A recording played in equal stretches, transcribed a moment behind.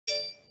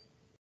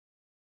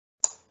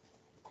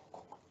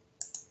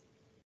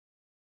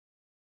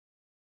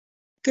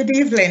Good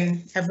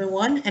evening,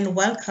 everyone, and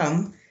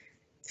welcome.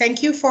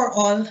 Thank you for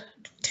all.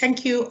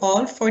 Thank you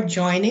all for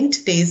joining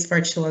today's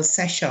virtual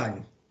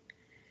session.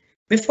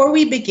 Before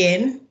we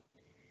begin,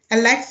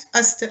 I'd like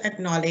us to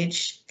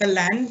acknowledge the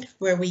land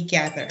where we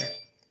gather.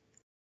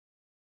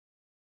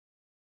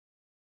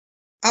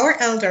 Our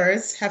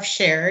elders have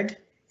shared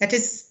that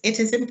it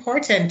is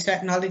important to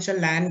acknowledge the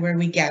land where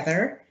we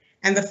gather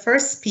and the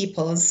first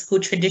peoples who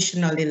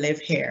traditionally live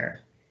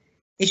here.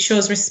 It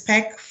shows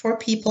respect for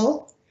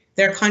people,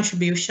 their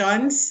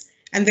contributions,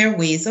 and their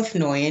ways of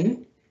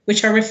knowing,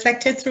 which are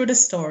reflected through the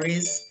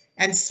stories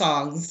and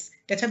songs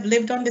that have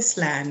lived on this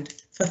land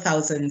for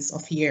thousands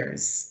of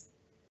years.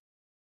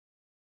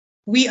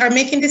 We are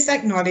making this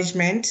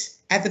acknowledgement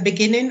at the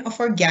beginning of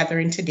our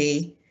gathering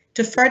today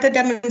to further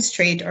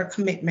demonstrate our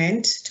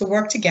commitment to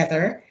work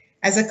together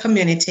as a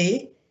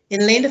community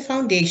in laying the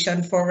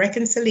foundation for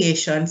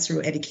reconciliation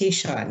through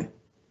education.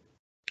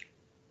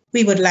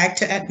 We would like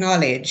to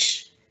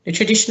acknowledge the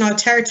traditional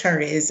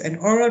territories and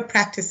oral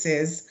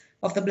practices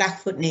of the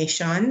Blackfoot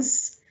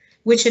Nations,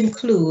 which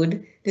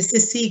include the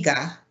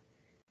Sisiga,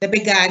 the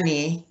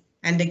Begani,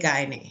 and the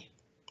Gaine.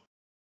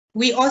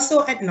 We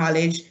also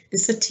acknowledge the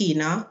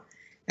Satina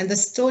and the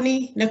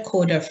Stony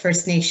Nakoda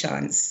First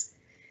Nations,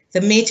 the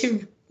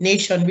Métis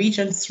Nation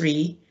Region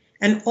 3,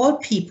 and all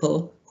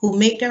people who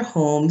make their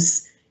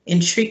homes in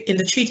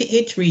the Treaty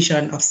 8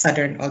 region of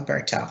Southern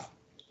Alberta.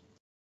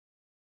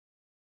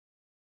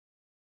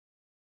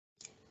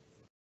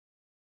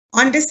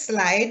 On this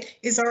slide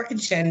is our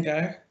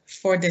agenda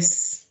for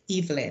this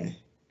evening.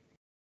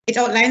 It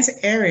outlines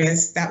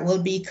areas that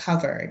will be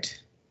covered.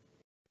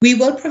 We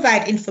will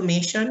provide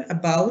information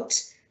about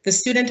the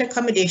student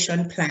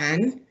accommodation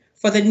plan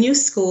for the new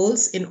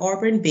schools in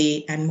Auburn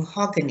Bay and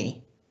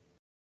Mahogany.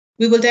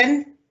 We will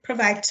then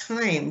provide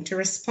time to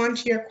respond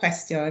to your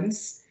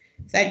questions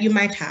that you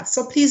might have.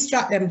 So please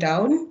jot them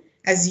down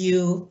as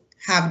you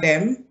have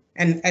them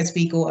and as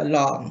we go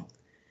along.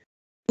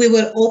 We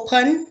will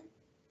open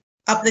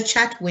up the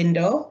chat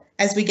window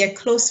as we get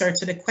closer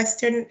to the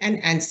question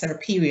and answer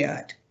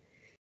period.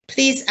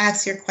 Please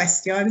ask your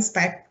questions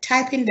by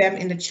typing them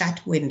in the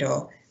chat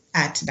window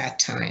at that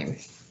time.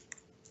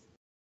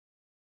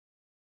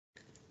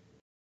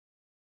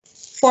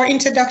 For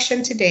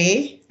introduction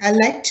today, I'd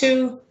like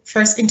to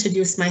first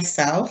introduce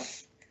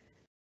myself.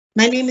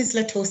 My name is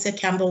Latosia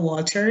Campbell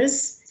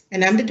Walters,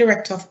 and I'm the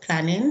Director of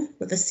Planning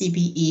with the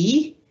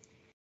CBE.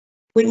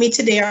 With me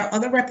today are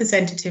other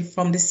representatives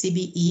from the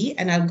CBE,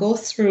 and I'll go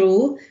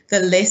through the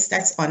list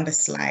that's on the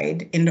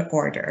slide in the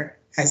order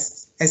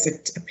as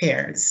it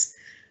appears.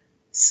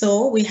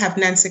 So we have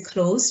Nancy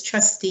Close,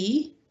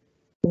 Trustee,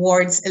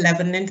 Wards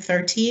 11 and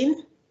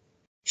 13,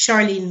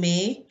 Charlene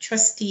May,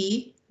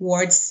 Trustee,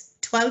 Wards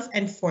 12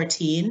 and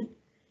 14,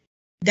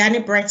 Danny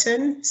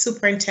Breton,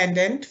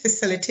 Superintendent,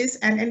 Facilities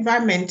and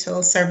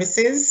Environmental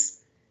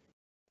Services,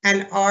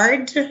 and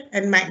Ard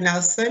and Mike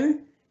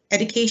Nelson,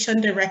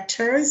 Education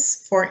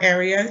Directors for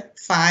Area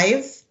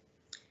 5,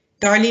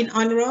 Darlene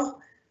Unruh,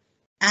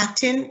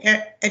 Acting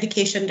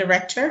Education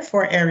Director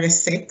for Area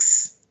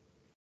 6,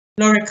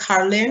 Laura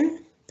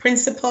Carlin,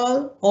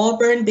 Principal,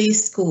 Auburn Bay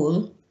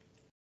School,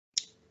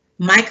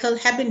 Michael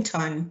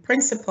Hebington,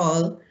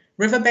 Principal,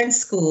 Riverbend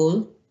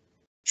School,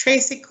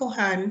 Tracy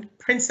Cohan,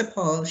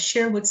 Principal,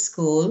 Sherwood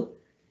School,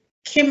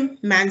 Kim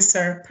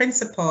Manser,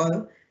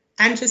 Principal,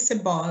 Andrew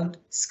Sebald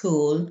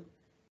School,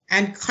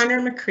 and Connor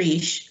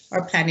McCreesh,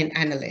 our Planning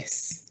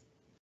Analyst.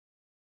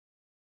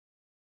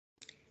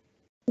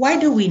 Why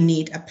do we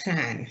need a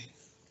plan?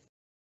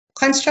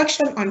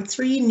 Construction on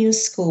 3 new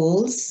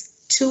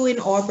schools, 2 in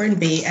Auburn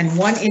Bay and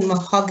 1 in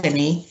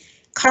Mahogany,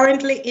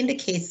 currently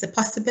indicates the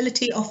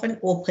possibility of an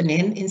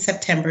opening in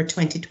September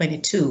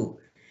 2022.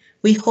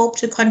 We hope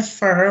to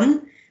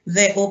confirm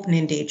the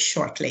opening date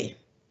shortly.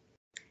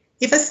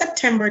 If a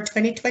September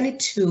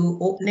 2022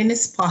 opening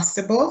is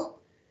possible,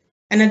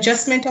 an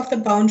adjustment of the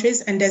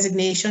boundaries and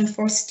designation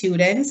for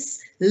students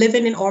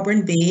living in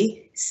Auburn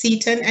Bay,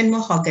 Seton, and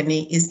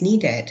Mahogany is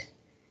needed.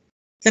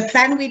 The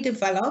plan we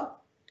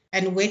developed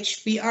and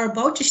which we are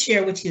about to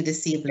share with you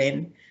this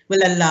evening will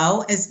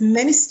allow as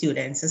many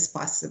students as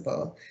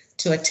possible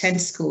to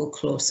attend school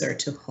closer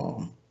to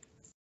home.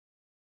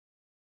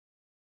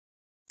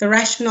 The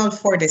rationale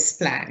for this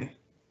plan.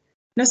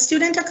 Now,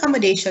 student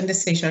accommodation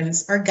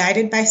decisions are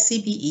guided by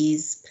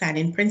CBE's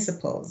planning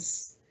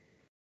principles.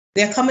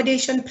 The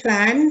accommodation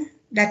plan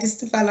that is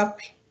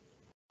developed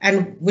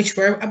and which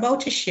we're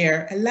about to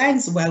share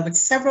aligns well with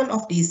several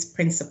of these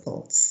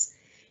principles.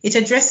 It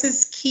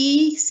addresses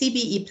key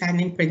CBE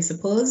planning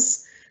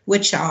principles,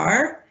 which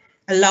are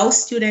allow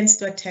students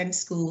to attend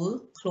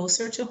school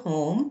closer to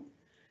home,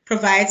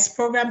 provides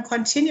program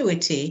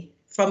continuity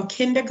from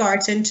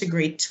kindergarten to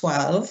grade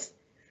 12,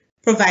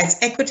 provides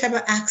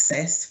equitable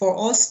access for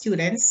all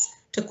students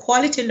to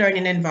quality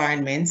learning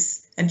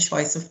environments and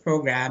choice of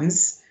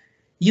programs,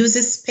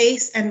 uses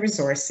space and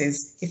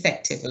resources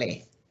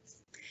effectively.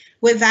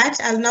 With that,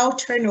 I'll now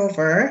turn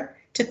over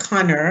to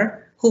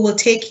Connor, who will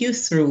take you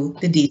through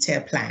the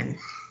detailed plan.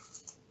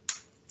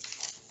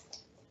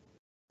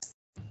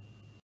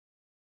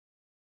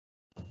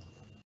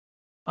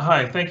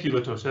 Hi, thank you,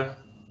 Latosha.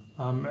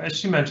 As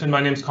she mentioned,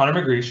 my name is Connor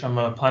McGreesh. I'm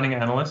a planning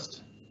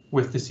analyst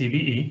with the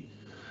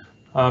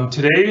CBE.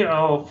 Today,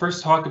 I'll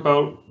first talk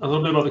about a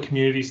little bit about the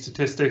community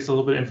statistics, a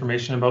little bit of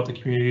information about the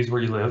communities where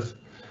you live,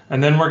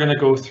 and then we're going to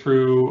go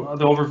through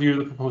the overview of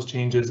the proposed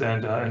changes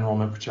and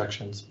enrollment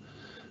projections.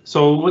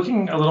 So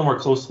looking a little more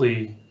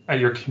closely at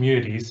your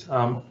communities,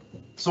 so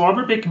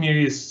Auburn Bay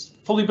community is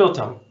fully built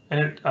out, and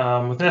it,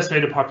 with an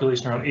estimated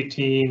population around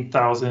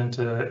 18,000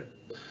 to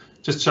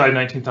just shy of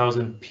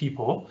 19,000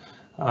 people.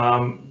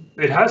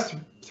 It has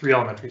three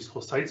elementary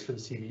school sites for the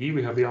CBE.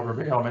 We have the Auburn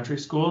Bay Elementary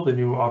School, the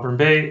new Auburn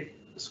Bay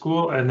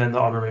School, and then the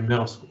Auburn Bay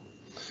Middle School.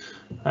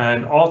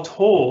 And all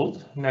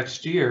told,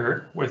 next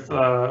year, with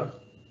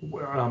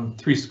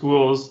 3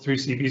 schools, 3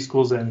 CB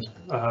schools, and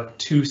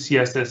 2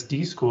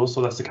 CSSD schools,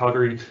 so that's the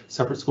Calgary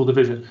Separate School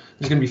Division,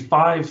 there's going to be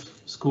 5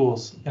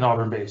 schools in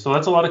Auburn Bay. So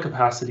that's a lot of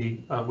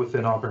capacity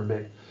within Auburn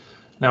Bay.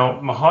 Now,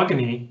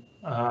 Mahogany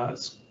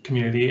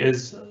community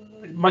is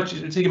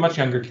it's a much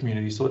younger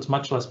community, so it's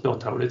much less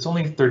built out. It's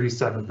only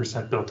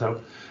 37% built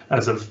out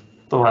as of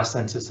the last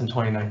census in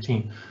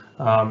 2019.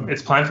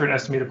 It's planned for an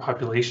estimated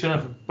population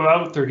of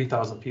about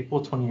 30,000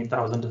 people,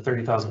 28,000 to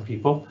 30,000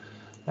 people.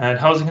 And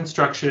housing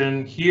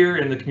construction here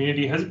in the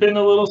community has been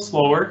a little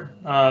slower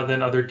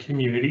than other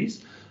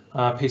communities.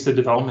 Pace of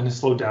development has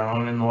slowed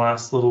down in the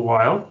last little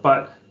while,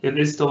 but it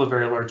is still a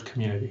very large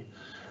community.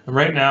 And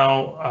right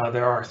now,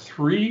 there are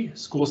 3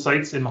 school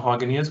sites in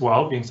Mahogany as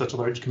well, being such a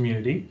large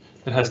community.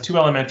 It has 2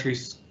 elementary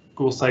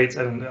school sites,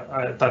 and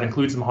that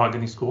includes the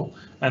Mahogany School,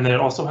 and then it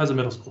also has a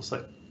middle school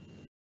site.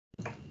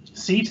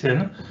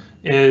 Seaton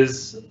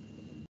is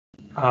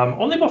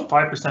only about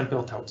 5%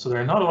 built out, so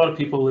there are not a lot of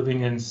people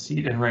living in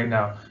Seaton right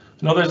now. I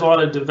know there's a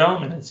lot of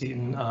development in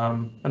Seaton,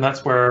 and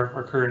that's where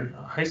our current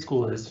high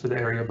school is for the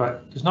area,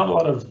 but there's not a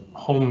lot of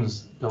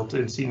homes built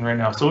in Seaton right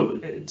now, so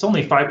it's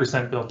only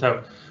 5% built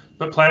out,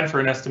 but planned for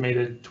an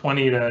estimated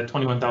 20 to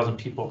 21,000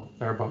 people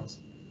thereabouts.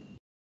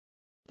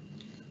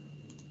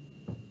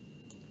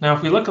 Now,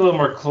 if we look a little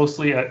more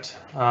closely at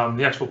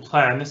the actual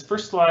plan, this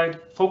first slide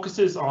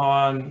focuses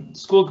on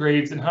school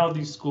grades and how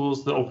these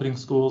schools, the opening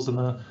schools and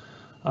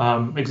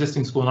the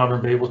existing school in Auburn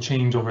Bay, will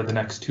change over the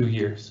next 2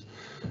 years.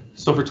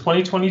 So for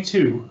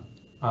 2022,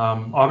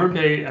 Auburn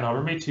Bay and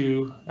Auburn Bay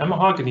 2 and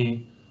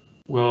Mahogany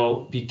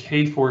will be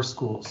K4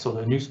 schools. So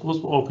the new schools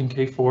will open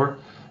K4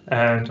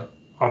 and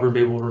Auburn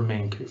Bay will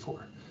remain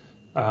K4.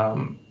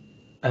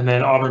 And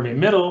then Auburn Bay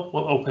Middle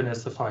will open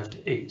as the 5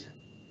 to 8.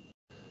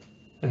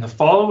 In the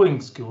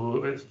following school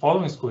year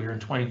in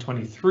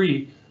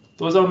 2023,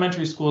 those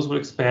elementary schools would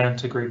expand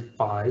to grade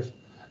 5,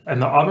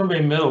 and the Auburn Bay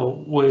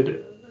Middle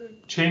would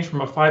change from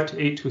a 5 to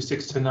 8 to a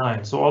 6 to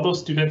 9. So all those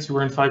students who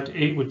were in 5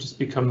 to 8 would just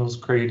become those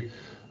grade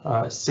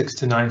 6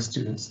 to 9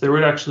 students. There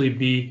would actually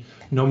be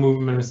no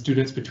movement of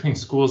students between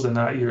schools in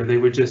that year. They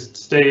would just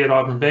stay at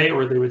Auburn Bay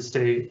or they would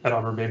stay at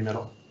Auburn Bay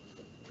Middle.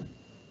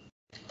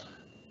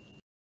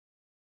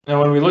 Now,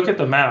 when we look at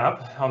the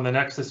map on the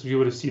Nexus you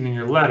would have seen in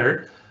your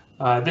letter,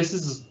 this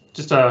is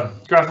just a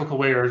graphical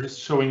way of just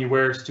showing you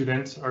where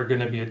students are going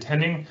to be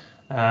attending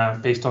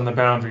based on the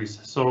boundaries.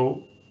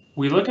 So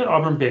we look at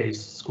Auburn Bay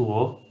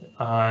School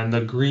and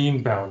the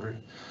green boundary.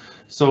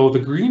 So the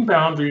green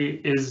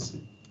boundary is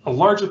a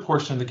larger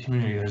portion of the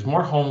community. There's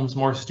more homes,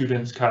 more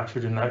students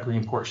captured in that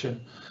green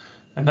portion.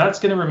 And that's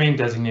going to remain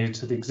designated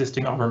to the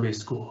existing Auburn Bay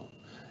School.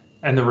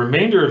 And the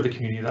remainder of the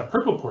community, that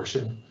purple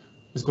portion,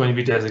 is going to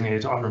be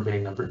designated to Auburn Bay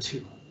number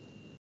 2.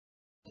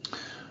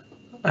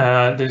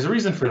 There's a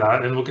reason for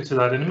that, and we'll get to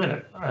that in a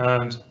minute.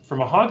 And for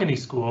Mahogany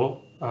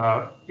School,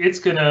 it's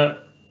going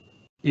to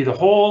be the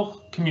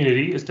whole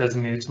community is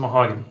designated to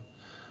Mahogany.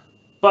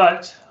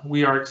 But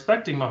we are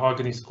expecting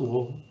Mahogany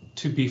School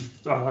to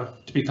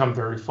become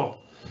very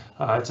full.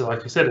 So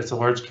like I said, it's a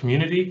large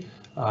community.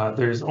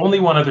 There's only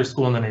one other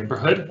school in the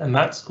neighborhood, and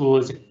that school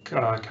is a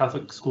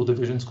Catholic School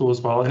Division school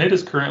as well, and it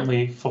is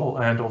currently full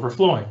and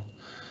overflowing.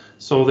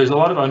 So there's a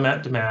lot of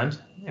unmet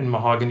demand in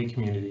Mahogany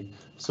community.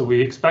 So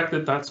we expect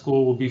that that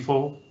school will be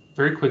full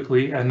very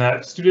quickly, and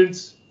that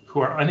students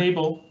who are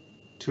unable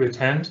to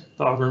attend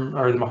the Auburn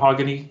or the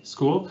Mahogany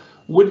School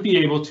would be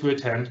able to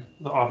attend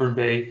the Auburn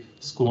Bay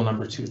School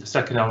number 2, the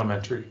second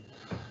elementary.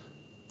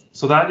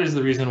 So that is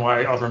the reason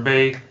why Auburn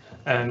Bay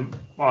and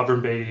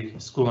Auburn Bay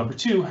School number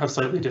 2 have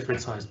slightly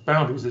different sized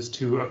boundaries, is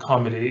to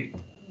accommodate,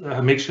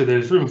 make sure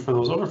there's room for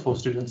those overflow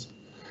students.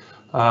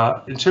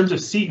 In terms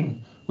of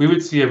Seaton, we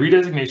would see a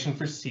redesignation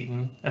for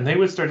Seaton, and they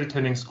would start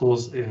attending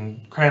schools in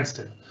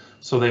Cranston.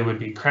 So they would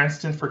be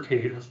Cranston for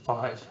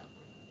K-5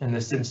 in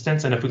this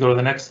instance. And if we go to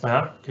the next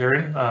map,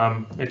 Karen,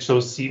 it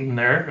shows Seaton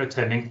there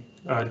attending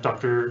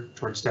Dr.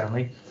 George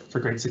Stanley for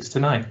grade 6 to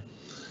 9.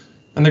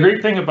 And the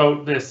great thing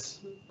about this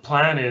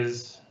plan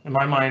is, in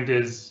my mind,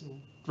 is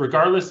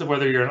regardless of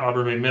whether you're an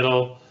Auburn Bay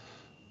Middle,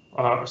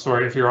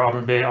 if you're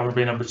Auburn Bay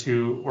number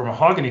 2, or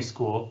Mahogany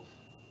School,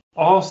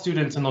 all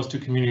students in those 2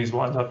 communities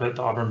will end up at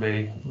the Auburn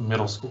Bay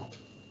Middle School.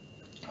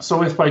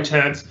 So if by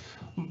chance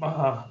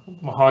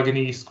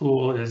Mahogany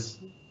School is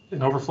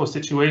an overflow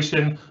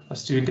situation, a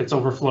student gets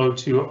overflowed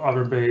to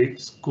Auburn Bay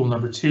School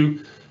number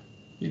 2,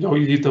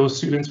 those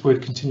students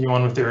would continue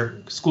on with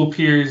their school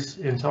peers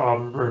into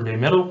Auburn Bay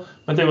Middle,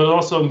 but they would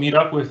also meet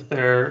up with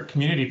their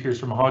community peers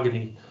from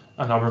Mahogany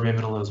and Auburn Bay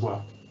Middle as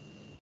well.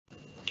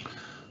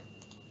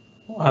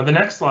 The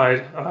next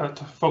slide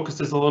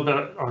focuses a little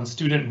bit on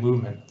student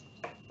movement.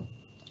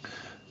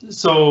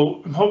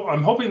 So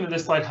I'm hoping that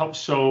this slide helps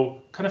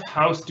show kind of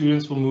how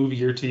students will move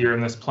year to year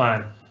in this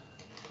plan.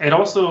 It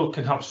also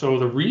can help show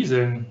the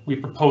reason we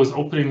propose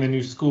opening the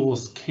new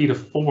schools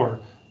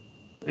K-4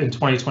 in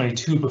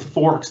 2022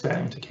 before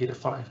expanding to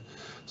K-5.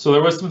 So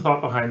there was some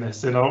thought behind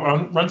this, and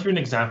I'll run through an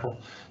example.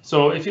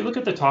 So if you look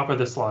at the top of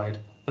the slide,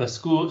 the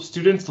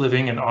students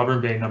living in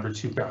Auburn Bay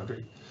 #2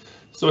 boundary.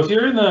 So if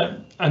you're in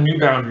a new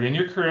boundary and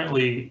you're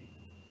currently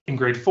in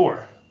grade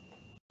 4,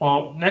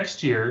 well,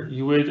 next year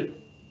you would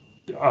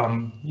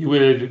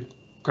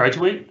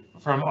graduate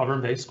from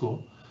Auburn Bay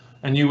School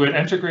and you would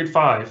enter grade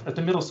 5 at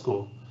the middle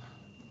school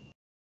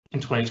in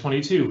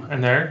 2022,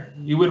 and there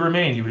you would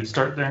remain. You would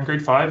start there in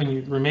grade 5 and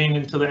you'd remain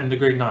until the end of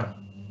grade 9.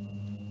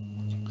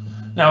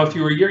 Now, if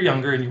you were a year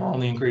younger and you were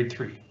only in grade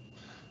 3,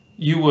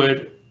 you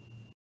would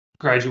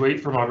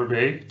graduate from Auburn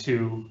Bay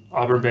to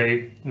Auburn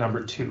Bay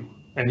 #2,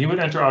 and you would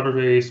enter Auburn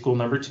Bay School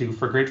 #2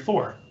 for grade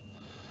 4.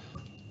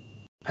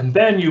 And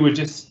then you would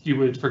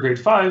for grade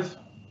 5,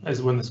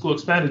 as when the school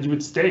expanded, you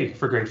would stay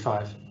for grade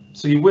 5.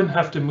 So you wouldn't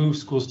have to move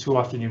schools too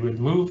often. You would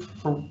move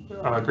for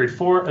grade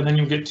 4, and then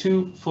you would get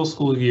 2 full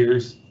school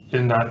years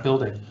in that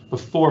building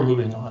before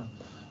moving on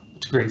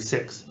to grade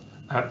 6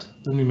 at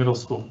the new middle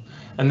school.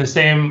 And the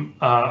same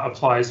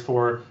applies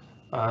for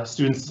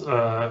students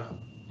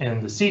in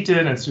the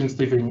Seton and students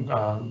leaving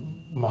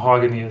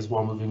Mahogany as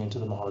well, moving into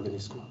the Mahogany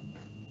School.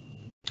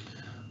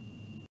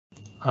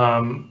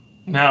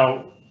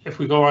 Now, if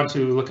we go on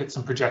to look at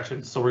some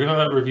projections, so we're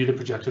going to review the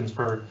projections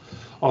for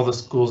all the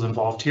schools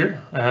involved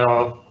here, and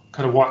I'll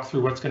kind of walk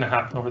through what's going to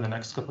happen over the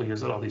next couple of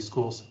years at all these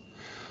schools.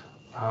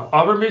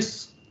 Auburn Bay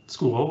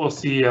School will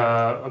see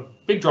a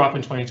big drop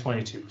in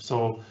 2022.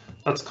 So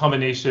that's a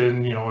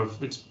combination,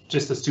 if it's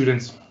just the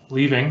students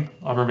leaving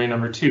Auburn Bay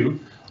 #2,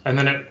 and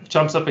then it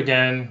jumps up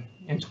again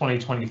in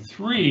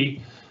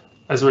 2023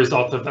 as a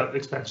result of that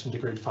expansion to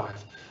grade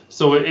 5.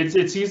 So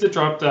it sees a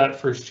drop that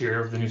first year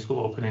of the new school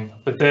opening,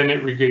 but then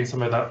it regains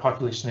some of that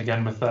population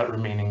again with that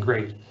remaining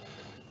grade.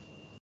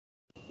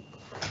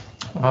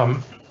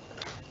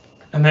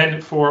 And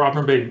then for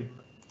Auburn Bay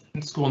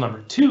School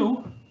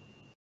 #2,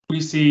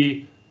 we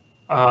see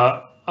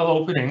a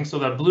opening. So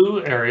that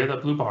blue area,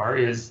 that blue bar,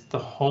 is the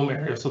home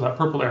area, so that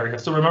purple area.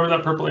 So remember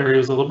that purple area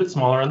is a little bit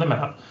smaller on the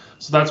map,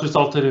 so that's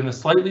resulted in a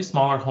slightly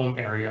smaller home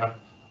area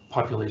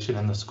population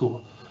in the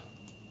school.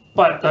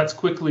 But that's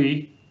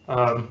quickly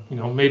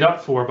made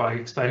up for by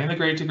expanding the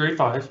grade to grade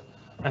 5,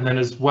 and then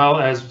as well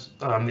as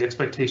the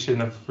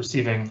expectation of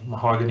receiving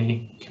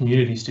Mahogany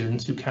community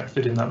students who can't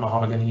fit in that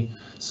Mahogany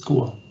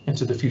school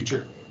into the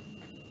future.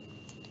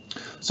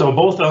 So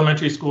both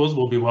elementary schools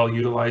will be well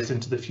utilized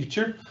into the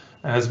future,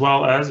 as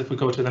well as if we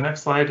go to the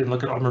next slide and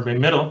look at Auburn Bay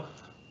Middle,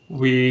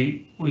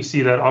 we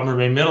see that Auburn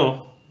Bay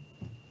Middle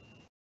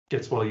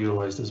gets well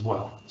utilized as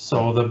well.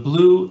 So the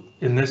blue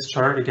in this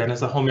chart again is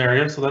the home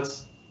area. So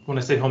that's, when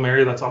I say home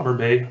area, that's Auburn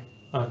Bay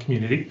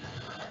community,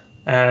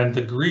 and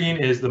the green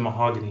is the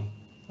Mahogany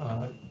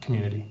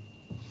community.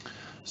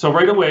 So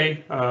right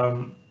away,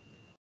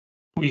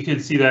 we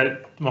could see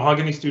that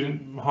Mahogany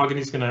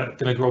is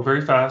gonna grow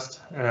very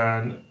fast,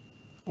 and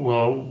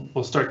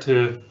will start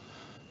to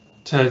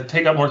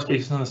take up more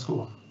space in the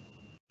school.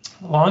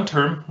 Long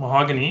term,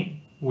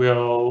 Mahogany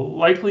will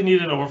likely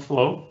need an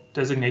overflow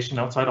designation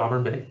outside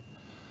Auburn Bay.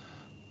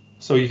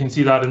 So you can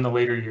see that in the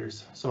later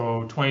years.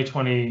 So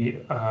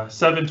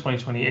 2027,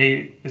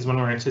 2028 is when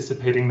we're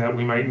anticipating that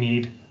we might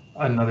need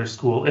another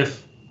school,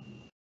 if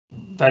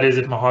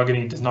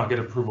Mahogany does not get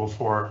approval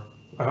for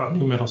a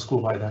new middle school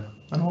by then.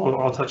 And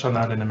I'll touch on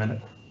that in a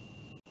minute.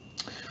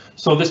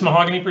 So this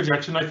Mahogany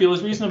projection I feel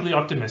is reasonably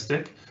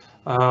optimistic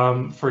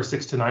for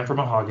 6 to 9 for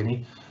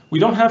Mahogany. We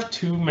don't have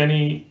too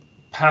many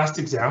past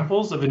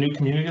examples of a new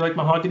community like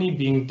Mahogany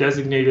being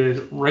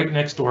designated right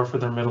next door for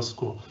their middle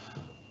school.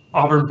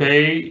 Auburn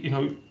Bay,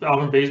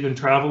 Auburn Bay's been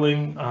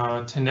traveling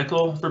to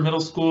Nickel for middle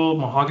school.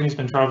 Mahogany's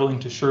been traveling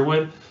to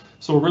Sherwood.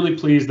 So we're really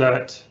pleased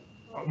that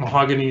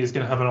Mahogany is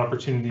going to have an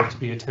opportunity to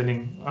be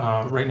attending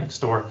right next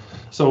door.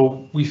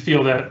 So we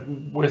feel that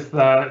with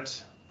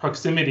that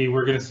proximity,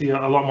 we're going to see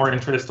a lot more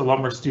interest, a lot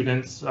more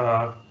students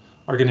are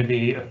going to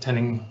be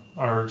attending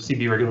our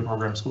CB regular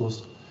program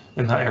schools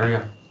in that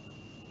area.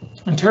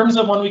 In terms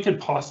of when we could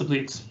possibly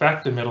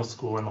expect a middle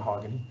school in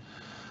Mahogany,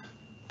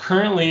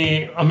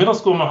 currently, a middle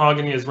school in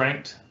Mahogany is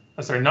ranked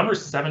as our number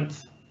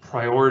 7th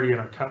priority in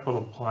our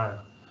capital plan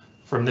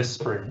from this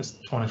spring, this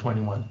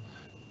 2021.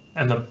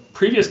 And the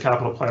previous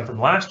capital plan from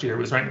last year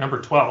was ranked number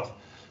 12.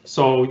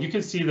 So you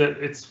can see that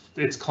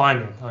it's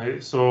climbing.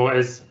 Right? So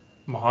as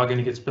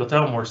Mahogany gets built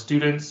out, more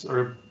students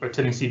are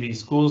attending CBE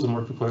schools and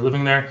more people are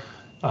living there,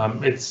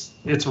 its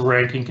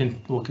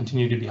ranking will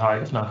continue to be high,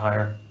 if not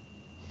higher.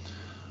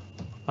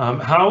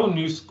 How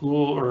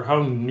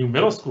new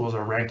middle schools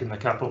are ranked in the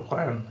capital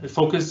plan. It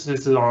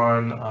focuses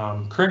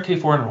on current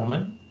K-4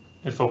 enrollment.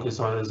 It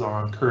focuses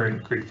on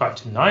current grade 5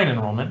 to 9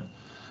 enrollment,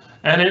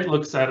 and it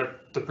looks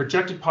at the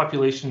projected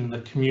population in the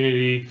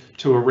community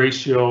to a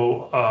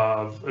ratio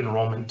of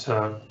enrollment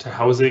to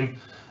housing,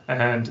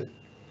 and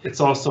it's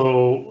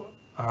also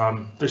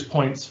there's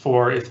points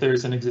for if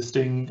there's an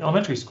existing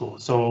elementary school.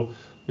 So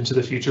into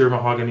the future,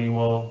 Mahogany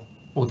will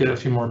get a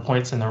few more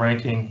points in the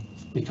ranking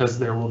because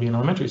there will be an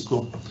elementary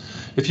school.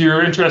 If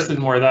you're interested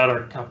in more of that,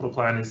 our capital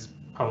plan is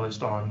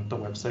published on the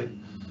website.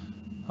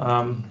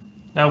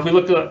 Now, if we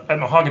look at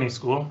Mahogany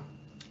School,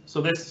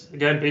 so this,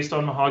 again, based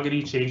on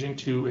Mahogany changing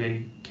to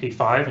a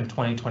K-5 in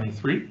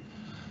 2023,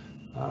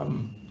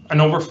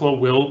 an overflow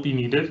will be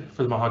needed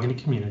for the Mahogany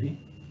community.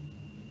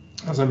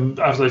 As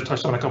I've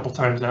touched on a couple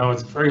times now,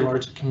 it's a very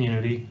large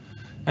community,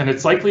 and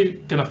it's likely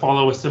going to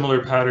follow a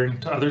similar pattern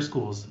to other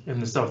schools in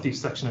the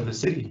southeast section of the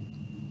city.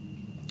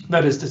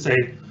 That is to say,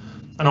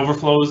 an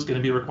overflow is going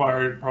to be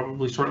required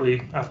probably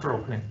shortly after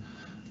opening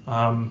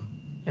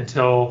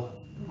until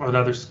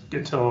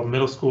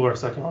middle school or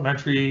second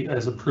elementary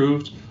is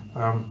approved.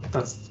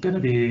 That's going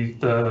to be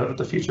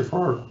the future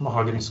for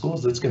Mahogany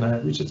schools. It's going to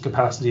reach its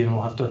capacity, and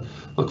we'll have to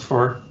look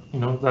for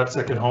that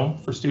second home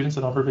for students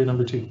in Auburn Bay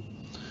number 2.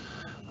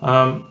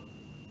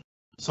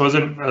 So as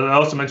I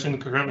also mentioned,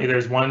 currently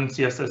there's one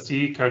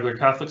CSSC, Catholic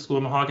Catholic School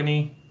in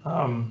Mahogany,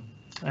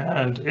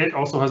 and it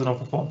also has an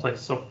overflow in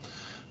place. So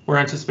we're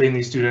anticipating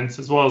these students,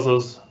 as well as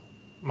those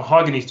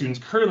Mahogany students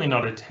currently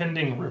not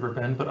attending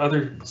Riverbend, but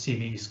other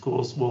CBE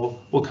schools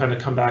will kind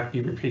of come back, be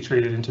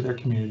repatriated into their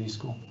community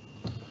school.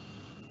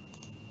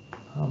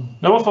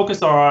 Now we'll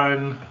focus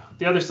on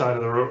the other side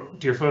of the road,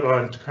 Deerfoot,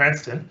 on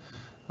Cranston.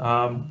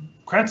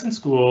 Cranston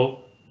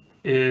School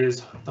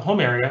is the home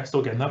area, so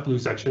again, that blue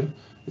section.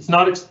 It's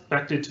not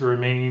expected to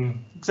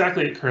remain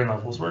exactly at current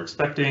levels. We're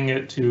expecting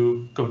it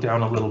to go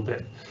down a little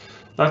bit.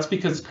 That's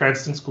because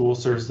Cranston School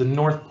serves the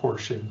north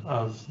portion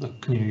of the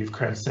community of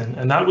Cranston,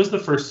 and that was the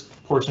first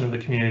portion of the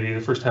community,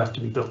 the first half to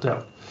be built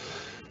out.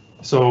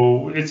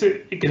 So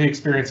it can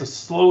experience a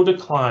slow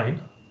decline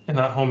in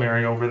that home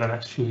area over the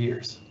next few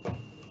years.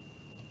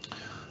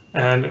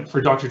 And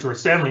for Dr. George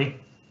Stanley,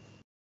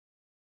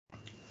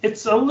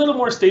 it's a little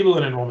more stable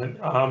in enrollment.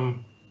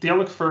 The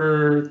outlook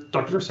for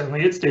Dr. George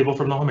Stanley, it's stable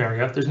from the home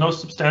area. There's no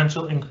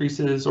substantial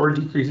increases or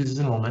decreases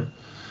in enrollment.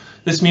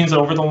 This means that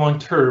over the long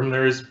term,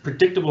 there is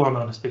predictable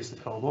amount of space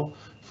available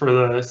for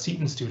the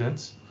Seton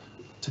students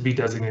to be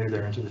designated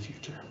there into the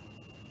future.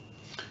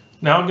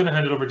 Now I'm going to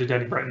hand it over to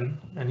Danny Breton,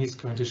 and he's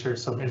going to share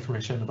some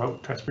information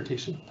about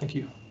transportation. Thank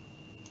you.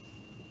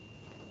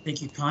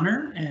 Thank you,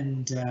 Connor,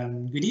 and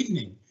good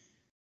evening.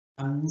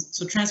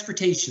 So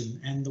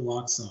transportation and the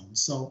walk zone.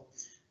 So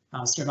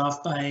I'll start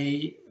off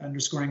by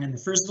underscoring on the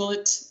first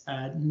bullet,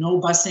 no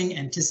busing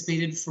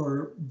anticipated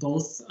for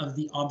both of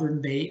the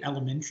Auburn Bay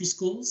elementary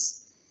schools.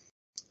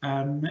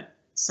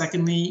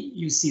 Secondly,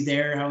 you see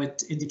there how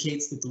it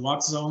indicates that the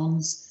walk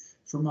zones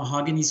for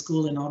Mahogany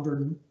School and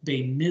Auburn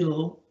Bay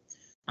Middle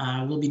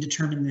will be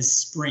determined this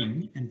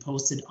spring and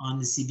posted on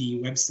the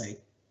CBE website.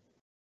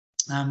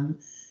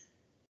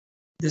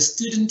 The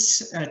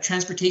student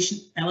transportation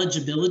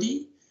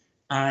eligibility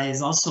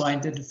is also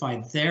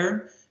identified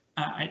there.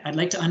 I'd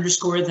like to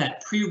underscore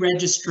that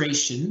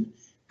pre-registration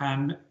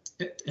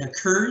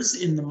occurs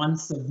in the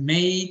month of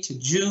May to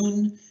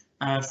June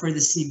for the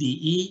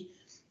CBE.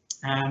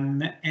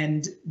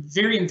 And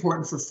very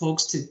important for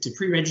folks to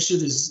pre-register.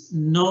 There's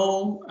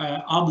no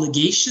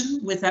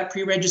obligation with that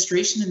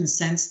pre-registration in the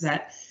sense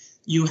that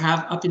you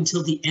have up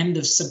until the end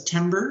of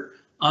September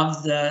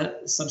of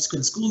the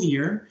subsequent school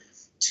year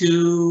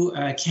to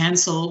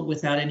cancel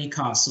without any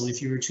cost. So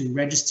if you were to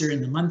register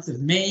in the month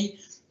of May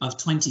of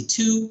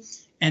 22,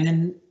 and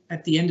then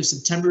at the end of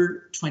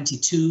September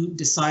 22,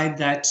 decide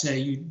that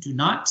you do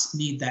not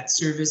need that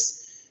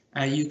service,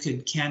 you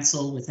could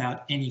cancel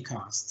without any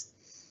cost.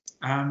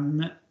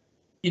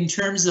 In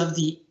terms of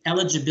the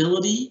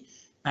eligibility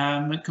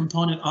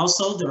component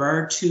also, there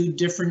are two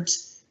different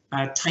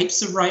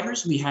types of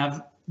riders. We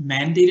have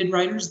mandated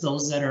riders,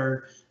 those that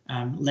are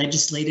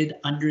legislated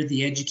under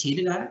the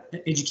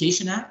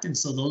Education Act, and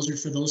so those are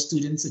for those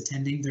students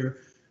attending their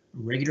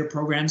regular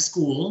program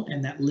school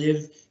and that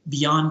live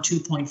beyond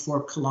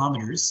 2.4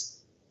 kilometers.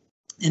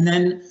 And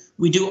then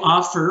we do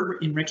offer,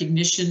 in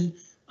recognition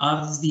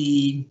of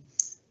the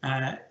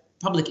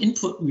public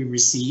input we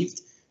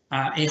received,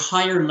 a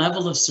higher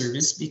level of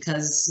service,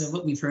 because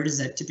what we've heard is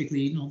that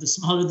typically, the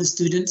smaller the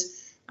student,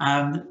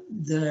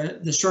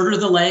 the shorter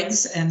the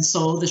legs, and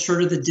so the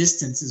shorter the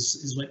distance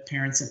is what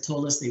parents have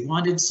told us they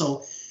wanted.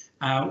 So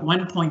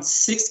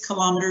 1.6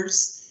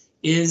 kilometers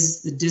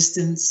is the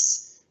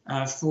distance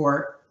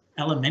for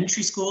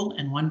elementary school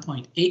and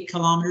 1.8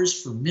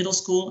 kilometers for middle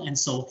school. And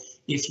so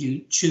if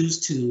you choose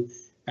to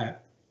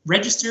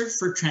register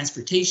for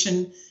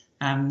transportation,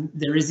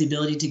 there is the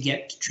ability to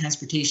get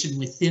transportation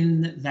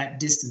within that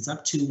distance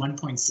up to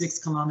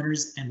 1.6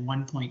 kilometers and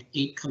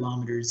 1.8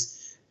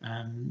 kilometers,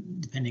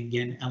 depending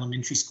again,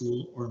 elementary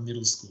school or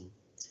middle school.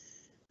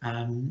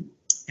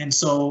 And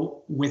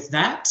so with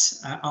that,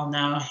 I'll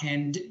now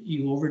hand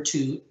you over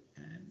to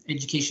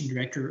Education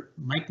Director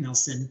Mike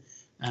Nelson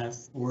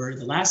for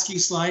the last few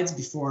slides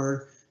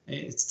before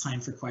it's time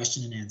for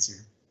question and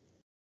answer.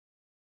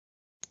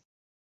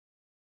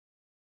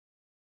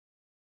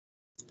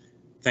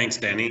 Thanks,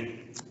 Danny.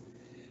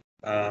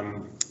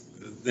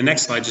 The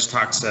next slide just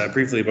talks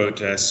briefly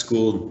about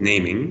school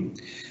naming.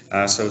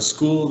 So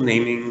school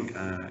naming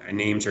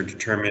names are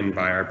determined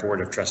by our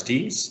Board of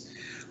Trustees.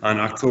 On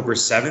October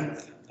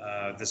 7th,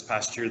 this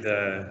past year,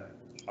 the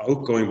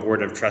outgoing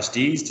Board of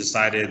Trustees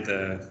decided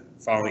the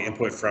following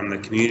input from the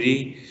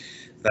community,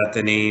 that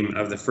the name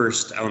of the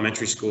first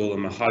elementary school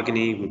in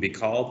Mahogany would be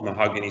called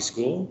Mahogany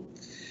School.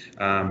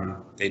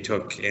 They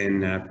took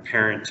in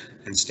parent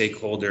and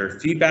stakeholder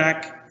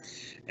feedback,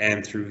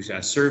 and through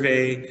a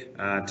survey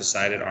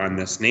decided on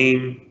this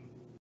name.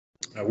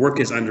 Work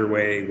is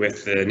underway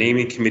with the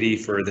naming committee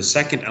for the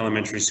second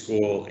elementary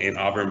school in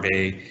Auburn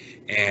Bay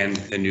and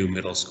the new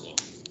middle school.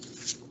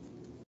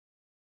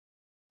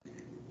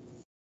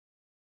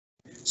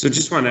 So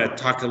just want to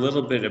talk a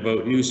little bit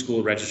about new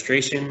school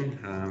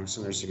registration.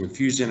 So there's some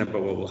confusion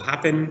about what will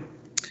happen.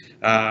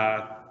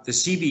 The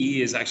CBE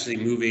is actually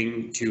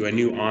moving to a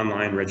new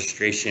online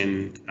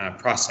registration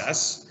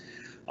process.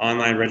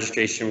 Online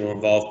registration will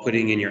involve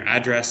putting in your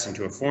address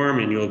into a form,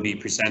 and you'll be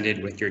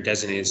presented with your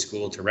designated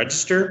school to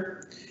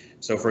register.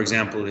 So for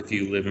example, if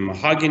you live in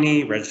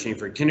Mahogany, registering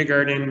for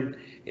kindergarten,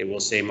 it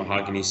will say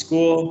Mahogany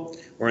School,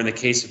 or in the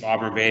case of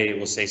Auburn Bay, it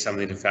will say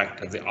something to the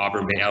effect of the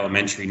Auburn Bay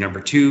Elementary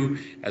 #2,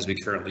 as we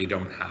currently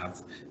don't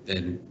have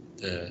the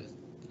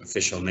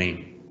official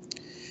name.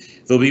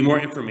 There'll be more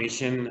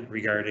information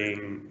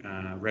regarding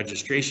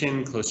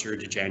registration closer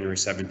to January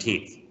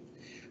 17th.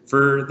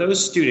 For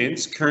those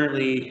students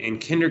currently in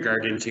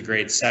kindergarten to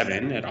grade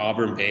 7 at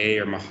Auburn Bay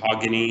or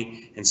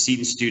Mahogany, and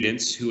Seton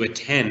students who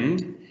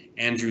attend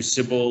Andrew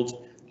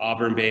Sibbald,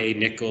 Auburn Bay,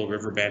 Nickel,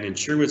 Riverbend, and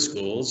Sherwood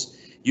schools,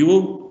 you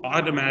will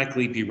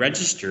automatically be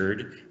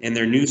registered in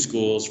their new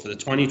schools for the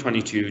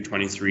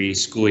 2022-23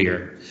 school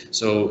year.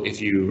 So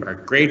if you are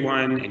grade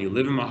 1 and you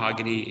live in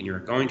Mahogany and you're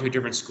going to a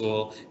different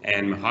school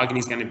and Mahogany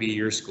is going to be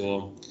your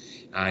school,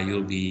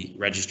 you'll be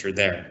registered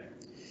there.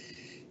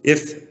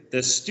 If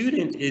the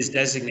student is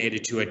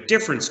designated to a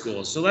different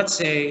school, so let's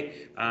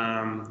say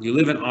you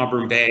live in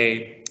Auburn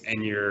Bay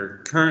and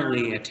you're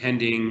currently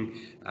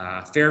attending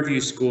Fairview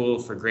School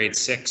for grade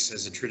 6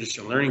 as a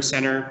traditional learning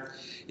center.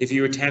 If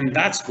you attend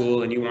that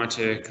school and you want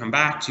to come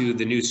back to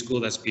the new school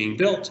that's being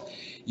built,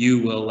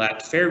 you will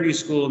let Fairview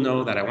School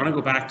know that I want to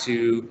go back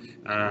to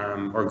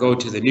or go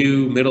to the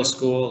new middle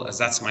school, as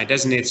that's my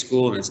designated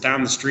school and it's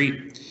down the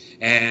street.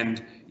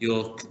 And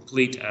you'll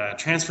complete a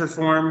transfer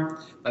form,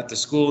 let the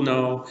school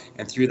know,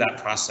 and through that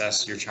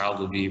process, your child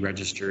will be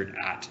registered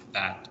at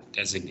that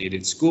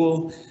designated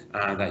school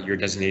that you're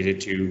designated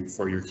to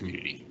for your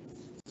community.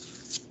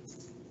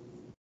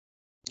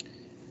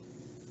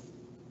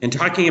 In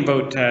talking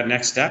about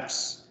next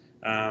steps,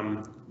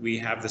 we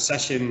have the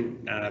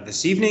session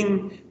this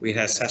evening. We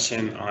had a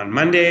session on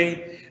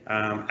Monday.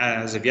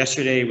 As of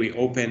yesterday, we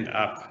opened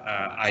up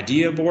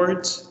idea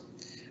boards.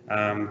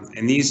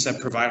 And these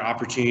provide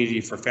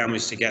opportunity for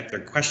families to get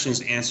their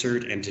questions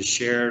answered and to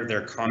share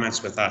their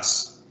comments with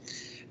us.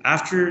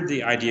 After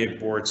the idea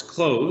boards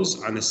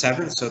close on the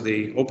 7th, so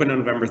they open on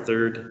November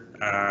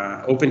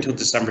 3rd, open till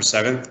December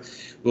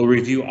 7th, we'll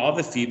review all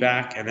the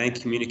feedback and then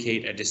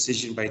communicate a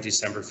decision by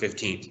December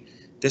 15th.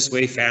 This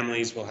way,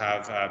 families will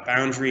have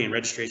boundary and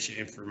registration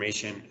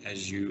information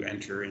as you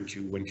enter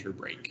into winter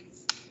break.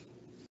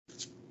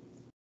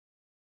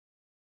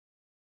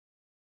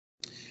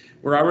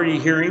 We're already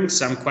hearing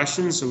some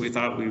questions, so we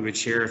thought we would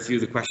share a few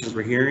of the questions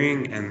we're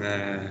hearing and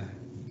the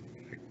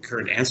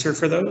current answer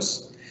for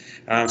those.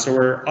 So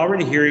we're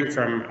already hearing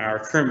from our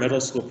current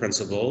middle school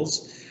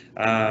principals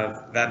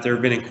that there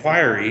have been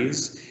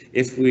inquiries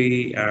if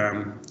we,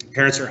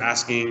 parents are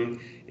asking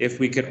if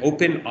we could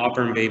open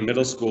Auburn Bay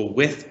Middle School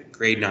with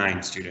grade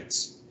 9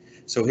 students.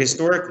 So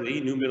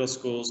historically, new middle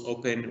schools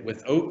open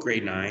without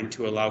grade 9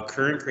 to allow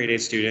current grade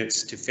 8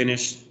 students to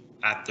finish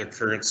at their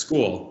current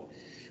school.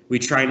 We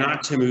try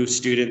not to move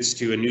students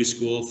to a new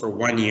school for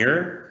 1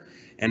 year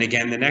and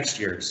again the next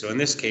year. So in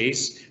this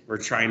case, we're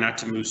trying not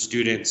to move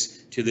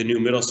students to the new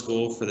middle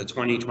school for the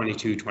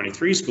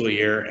 2022-23 school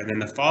year, and then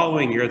the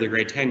following year, the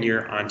grade 10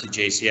 year, on to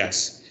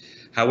JCS.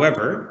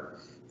 However,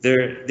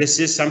 this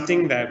is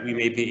something that we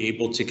may be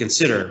able to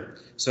consider.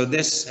 So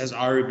this has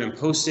already been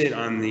posted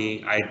on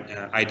the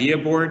idea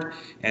board,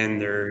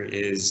 and there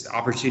is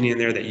opportunity in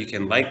there that you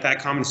can like that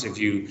comment, so if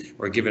you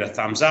or give it a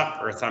thumbs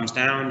up or a thumbs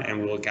down,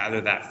 and we'll gather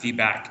that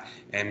feedback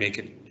and make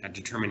a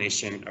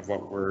determination of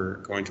what we're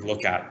going to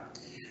look at.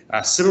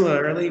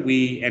 Similarly,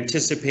 we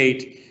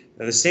anticipate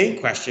the same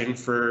question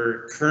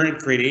for current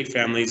grade 8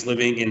 families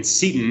living in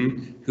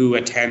Seton who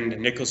attend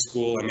Nichols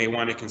School and may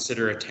want to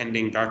consider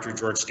attending Dr.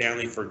 George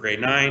Stanley for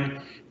grade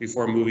 9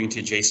 before moving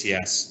to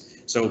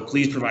JCS. So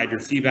please provide your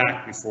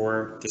feedback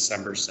before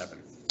December 7th.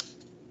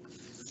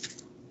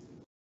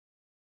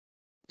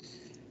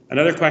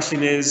 Another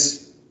question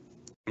is,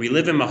 we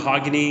live in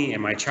Mahogany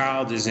and my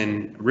child is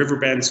in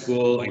Riverbend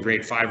School in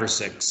grade 5 or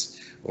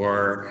 6,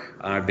 or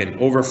I've been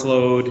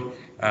overflowed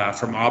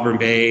from Auburn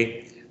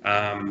Bay,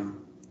 how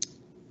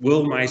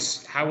will my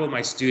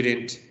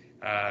student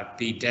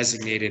be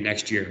designated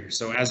next year?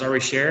 So as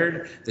already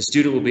shared, the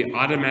student will be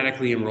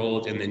automatically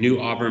enrolled in the new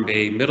Auburn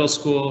Bay Middle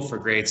School for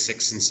grades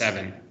 6 and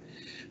 7.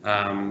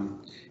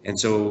 And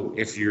so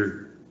if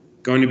you're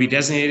going to be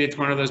designated to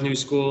one of those new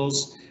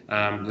schools,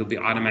 you'll be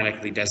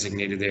automatically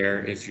designated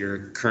there if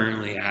you're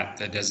currently at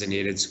the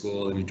designated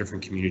school in a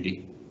different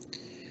community.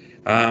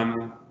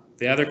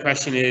 The other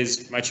question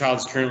is, my child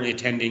is currently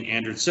attending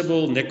Andrew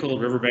Sybil, Nickel,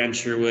 Riverbend,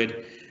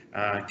 Sherwood.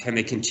 Can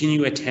they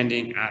continue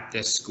attending at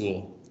this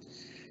school?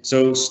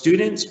 So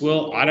students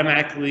will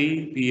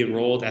automatically be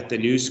enrolled at the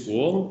new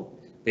school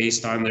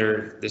based on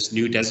this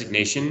new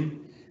designation.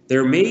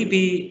 There may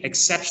be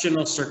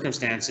exceptional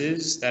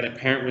circumstances that a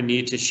parent would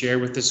need to share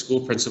with the school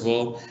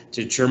principal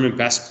to determine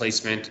best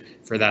placement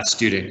for that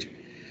student.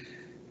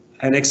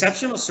 An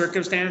exceptional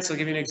circumstance, I'll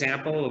give you an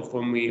example of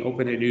when we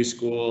opened a new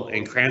school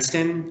in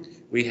Cranston.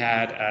 We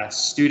had a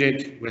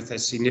student with a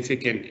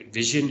significant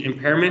vision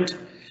impairment,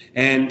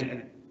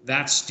 and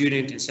that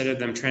student, instead of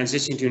them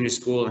transitioning to a new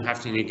school and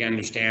having to again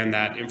understand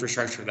that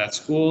infrastructure of that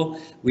school,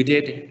 we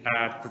did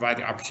provide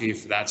the opportunity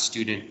for that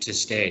student to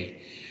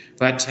stay.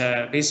 But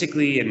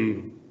basically,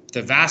 in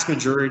the vast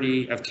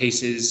majority of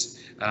cases,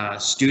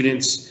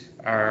 students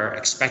are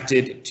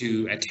expected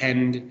to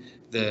attend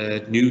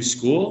the new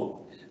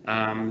school.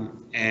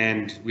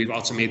 And we've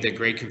also made the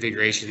great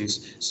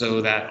configurations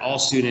so that all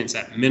students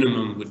at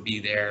minimum would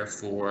be there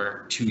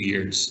for 2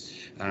 years.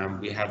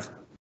 We have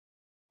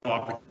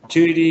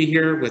opportunity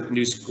here with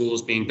new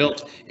schools being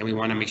built, and we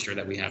want to make sure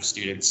that we have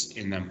students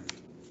in them.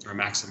 We're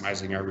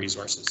maximizing our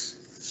resources.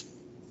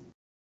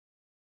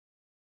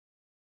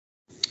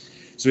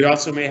 So we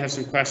also may have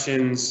some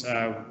questions.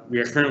 We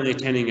are currently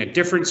attending a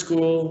different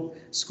school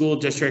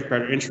district,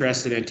 but are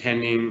interested in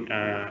attending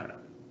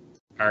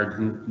our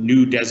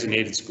new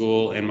designated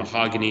school in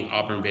Mahogany,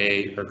 Auburn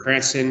Bay, or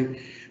Cranston.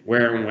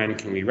 Where and when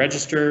can we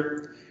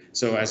register?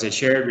 So as I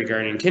shared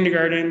regarding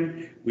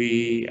kindergarten,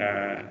 we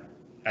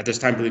at this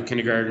time believe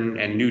kindergarten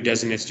and new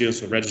designated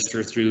students will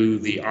register through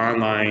the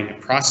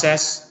online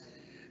process.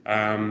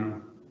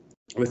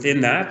 Within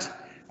that,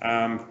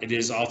 it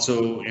is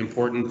also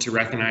important to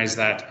recognize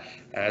that,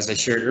 as I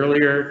shared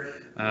earlier,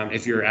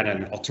 if you're at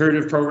an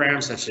alternative program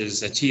such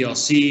as a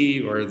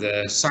TLC or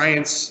the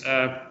science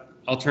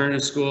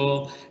alternative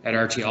school at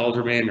RT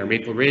Alderman or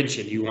Maple Ridge,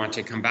 and you want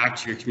to come back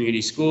to your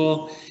community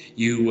school,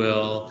 you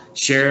will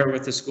share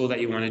with the school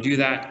that you want to do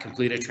that,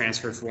 complete a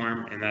transfer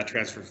form, and that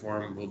transfer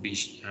form will be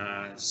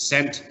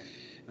sent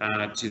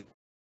to the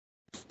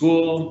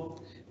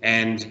school,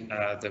 and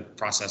the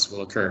process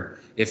will occur.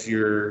 If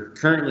you're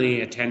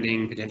currently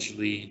attending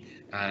potentially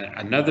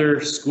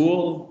another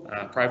school,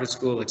 private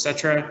school,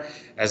 etc.,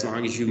 as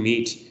long as you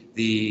meet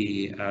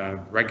the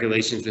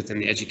regulations within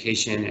the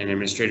education and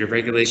administrative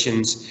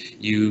regulations,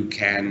 you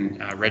can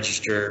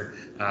register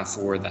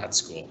for that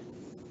school.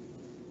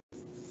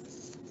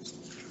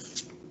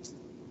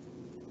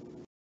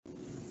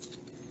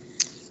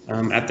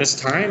 At this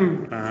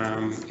time,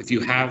 if you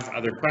have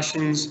other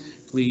questions,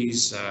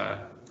 please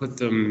put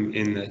them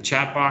in the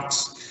chat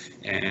box,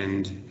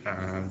 and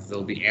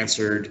they'll be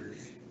answered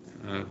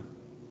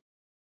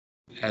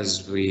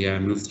as we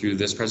move through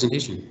this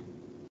presentation.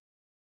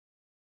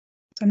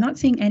 I'm not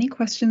seeing any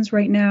questions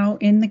right now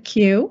in the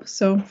queue,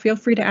 so feel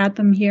free to add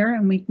them here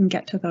and we can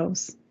get to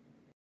those.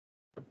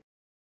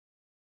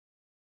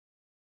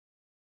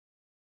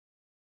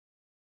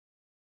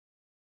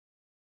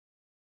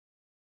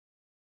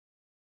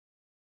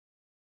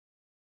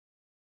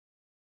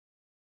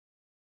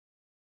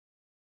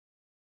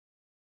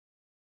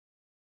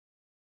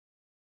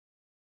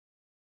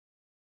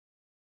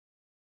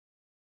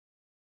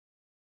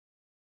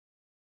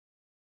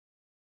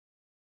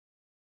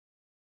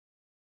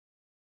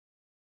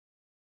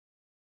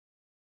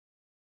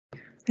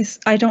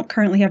 I don't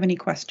currently have any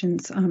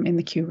questions in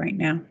the queue right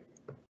now.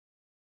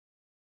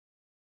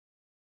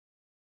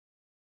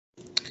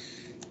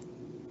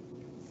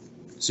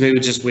 So maybe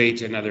we'll just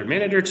wait another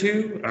minute or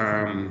two.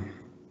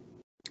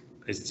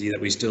 I see that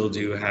we still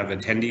do have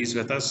attendees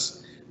with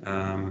us.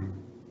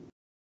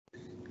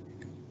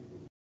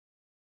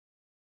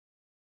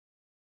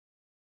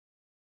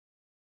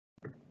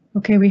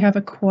 Okay, we have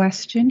a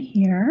question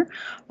here.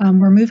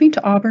 We're moving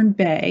to Auburn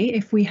Bay.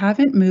 If we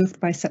haven't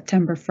moved by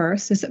September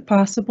 1st, is it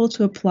possible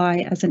to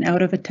apply as an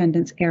out of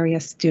attendance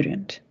area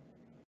student?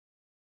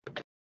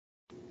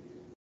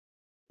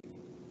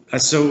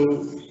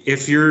 So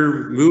if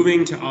you're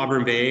moving to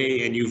Auburn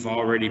Bay and you've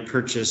already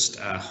purchased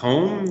a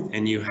home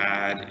and you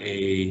had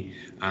an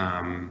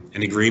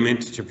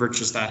agreement to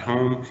purchase that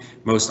home,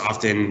 most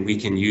often we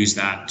can use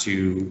that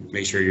to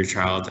make sure your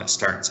child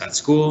starts at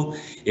school.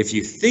 If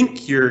you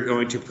think you're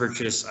going to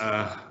purchase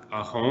a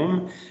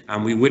home,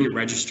 we wouldn't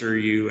register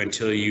you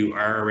until you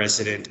are a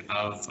resident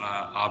of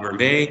Auburn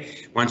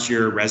Bay. Once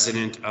you're a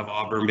resident of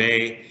Auburn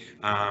Bay,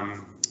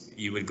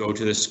 you would go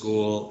to the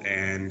school,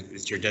 and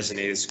it's your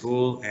designated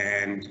school,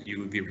 and you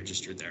would be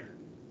registered there.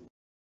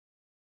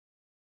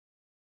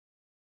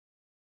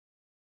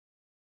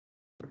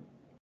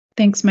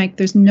 Thanks, Mike.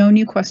 There's no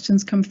new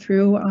questions come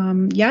through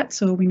yet,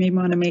 so we may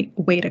want to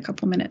wait a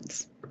couple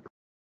minutes.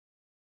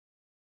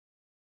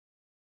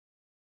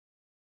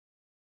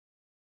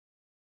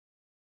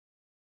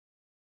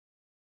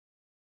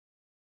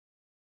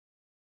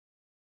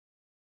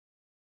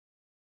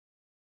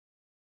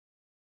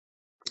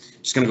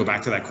 Just going to go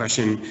back to that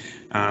question.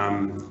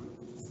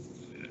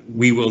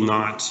 We will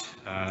not,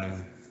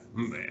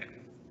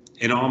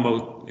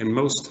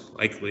 most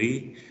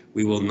likely,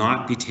 we will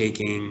not be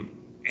taking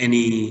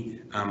any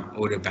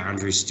OTA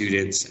boundary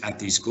students at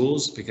these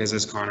schools, because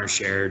as Connor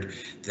shared,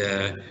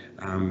 the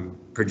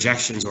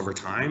projections over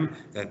time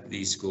that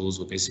these schools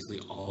will basically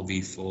all be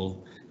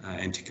full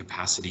and to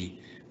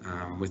capacity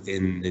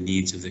within the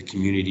needs of the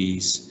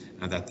communities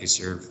that they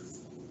serve.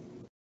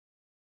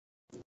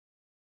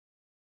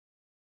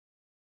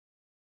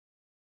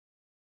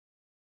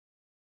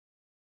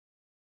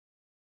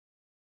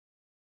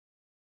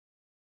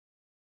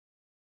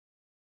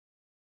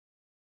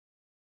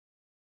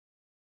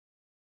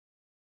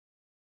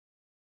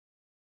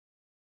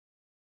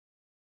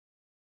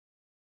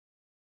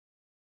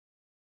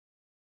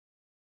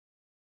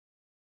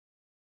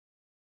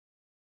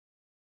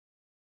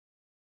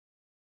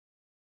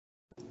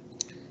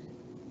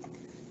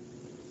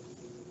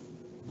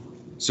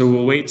 So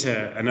we'll wait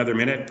another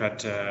minute,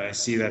 but I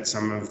see that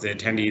some of the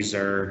attendees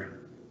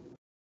are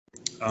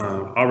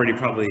already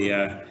probably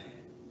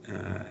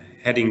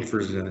heading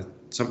for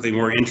something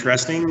more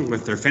interesting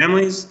with their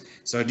families.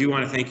 So I do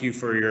want to thank you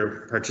for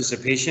your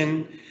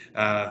participation.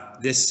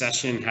 This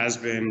session has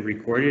been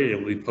recorded. It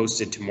will be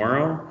posted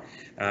tomorrow.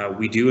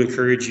 We do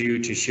encourage you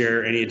to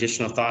share any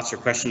additional thoughts or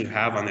questions you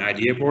have on the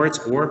idea boards,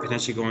 or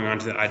potentially going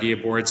onto the idea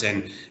boards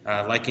and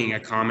liking a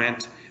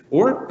comment,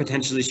 or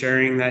potentially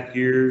sharing that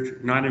you're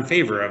not in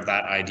favor of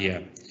that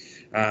idea.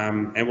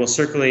 And we'll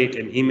circulate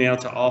an email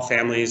to all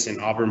families in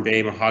Auburn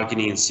Bay,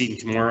 Mahogany, and Seton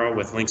tomorrow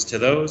with links to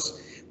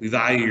those. We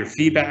value your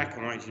feedback.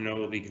 I want you to know it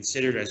will be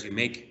considered as you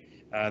make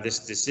this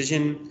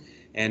decision,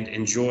 and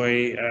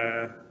potentially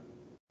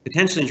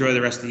enjoy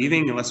the rest of the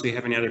evening, unless we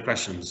have any other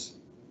questions.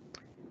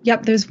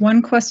 Yep, there's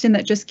one question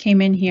that just came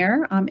in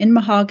here. In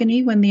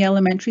Mahogany, when the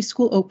elementary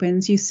school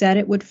opens, you said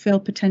it would fill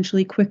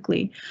potentially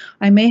quickly.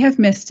 I may have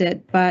missed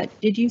it, but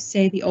did you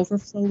say the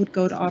overflow would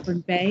go to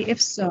Auburn Bay?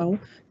 If so,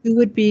 who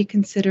would be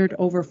considered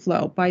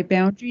overflow, by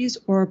boundaries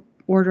or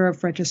order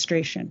of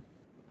registration?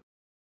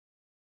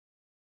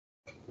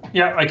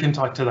 Yeah, I can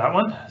talk to that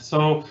one.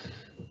 So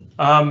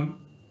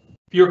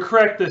you're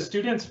correct. The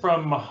students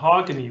from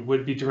Mahogany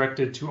would be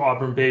directed to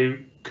Auburn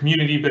Bay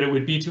Community, but it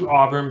would be to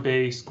Auburn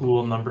Bay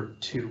School number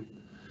 2.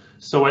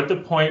 So at the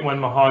point when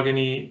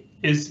Mahogany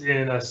is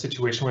in a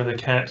situation where they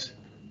can't,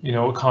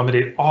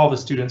 accommodate all the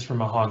students from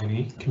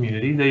Mahogany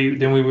Community,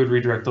 then we would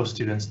redirect those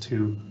students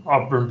to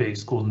Auburn Bay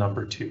School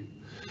number 2.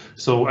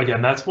 So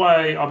again, that's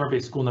why Auburn Bay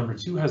School number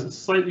 2 has a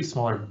slightly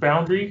smaller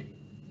boundary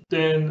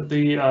than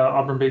the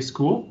Auburn Bay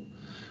School.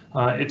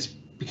 It's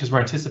because we're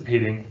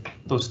anticipating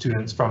those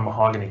students from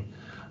Mahogany.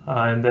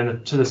 And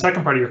then to the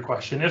second part of your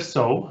question, if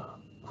so,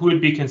 who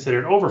would be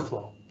considered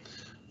overflow,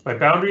 by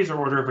boundaries or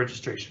order of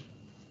registration?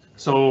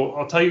 So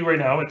I'll tell you right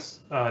now, it's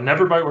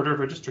never by order of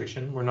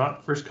registration. We're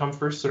not first come,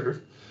 first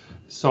serve.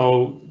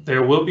 So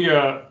there will be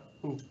a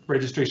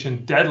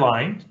registration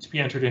deadline to be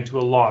entered into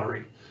a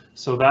lottery.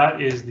 So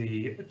that is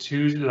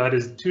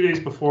 2 days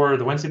before,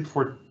 the Wednesday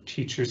before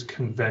Teachers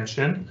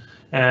Convention,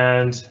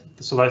 and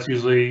so that's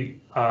usually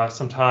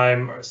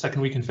sometime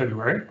second week in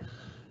February.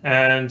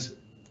 And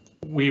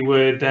we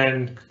would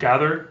then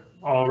gather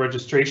all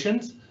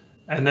registrations,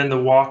 and then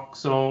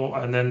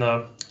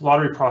the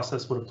lottery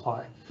process would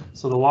apply.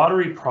 So the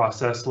lottery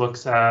process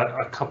looks at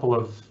a couple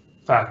of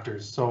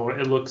factors. So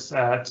it looks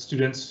at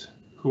students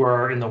who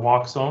are in the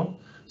walk zone,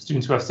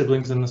 students who have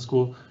siblings in the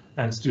school,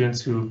 and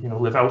students who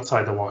live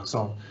outside the walk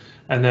zone.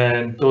 And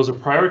then those are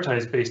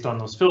prioritized based on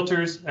those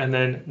filters, and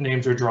then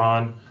names are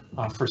drawn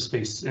for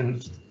space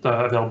in the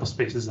available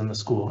spaces in the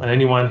school. And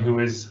anyone who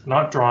is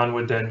not drawn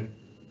would then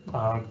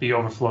be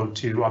overflowed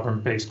to Auburn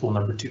Bay School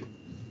number 2.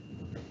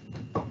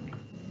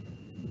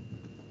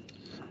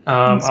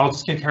 I'll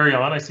just carry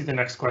on. I see the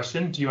next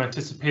question. Do you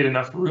anticipate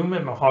enough room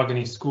at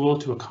Mahogany School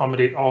to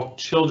accommodate all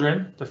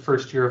children the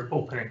first year of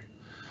opening?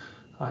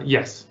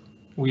 Yes,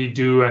 we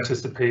do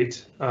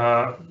anticipate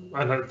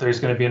that there's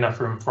going to be enough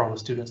room for all the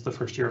students the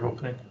first year of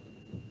opening.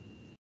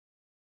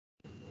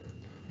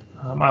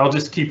 I'll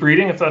just keep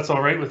reading if that's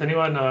all right with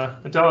anyone.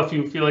 Adele, if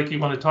you feel like you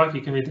want to talk,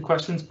 you can read the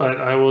questions, but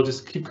I will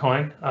just keep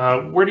going.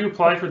 Where do you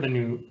apply for the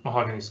new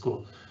Mahogany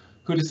School?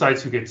 Who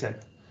decides who gets in?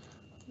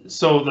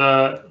 So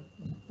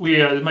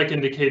Mike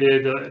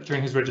indicated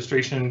during his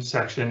registration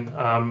section.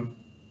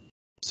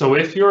 So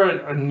if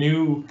you're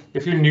new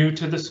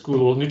to the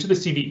school, new to the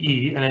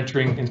CBE and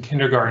entering in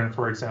kindergarten,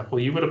 for example,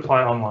 you would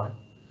apply online.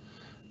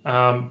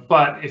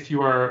 But if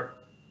you are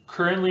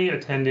currently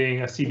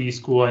attending a CBE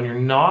school and you're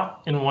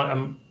not in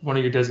one of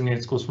your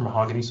designated schools for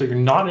Mahogany, so you're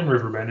not in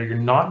Riverbend or you're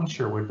not in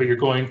Sherwood, but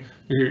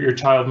your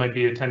child might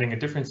be attending a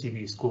different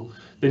CBE school,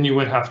 then you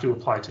would have to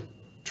apply to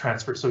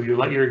transfer. So you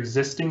let your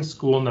existing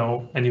school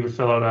know and you would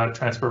fill out a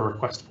transfer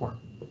request form.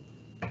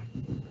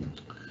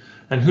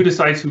 And who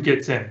decides who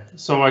gets in?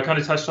 So I kind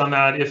of touched on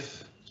that.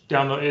 If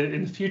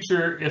in the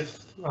future,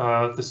 if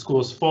the school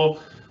is full,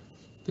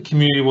 the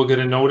community will get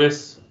a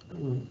notice.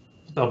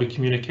 There'll be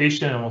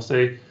communication and we'll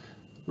say,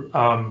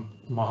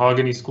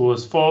 Mahogany School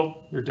is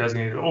full, your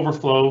designated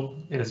overflow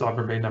is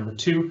Auburn Bay number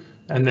 2,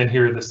 and then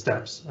here are the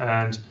steps.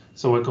 And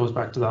so it goes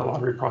back to that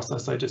lottery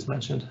process I just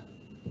mentioned.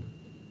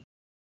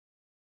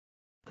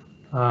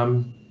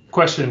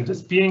 Question,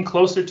 does being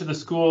closer to the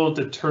school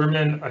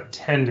determine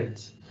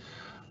attendance?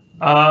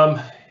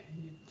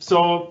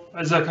 So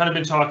as I've kind of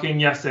been talking,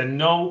 yes and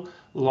no.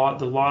 The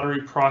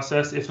lottery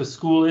process, if a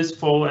school is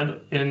full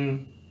and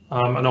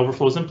an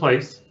overflow is in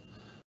place,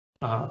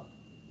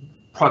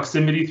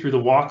 proximity through the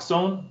walk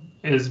zone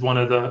is one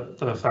of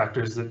the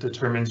factors that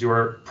determines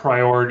your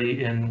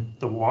priority in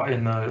the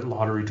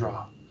lottery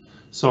draw.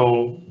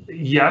 So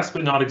yes,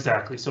 but not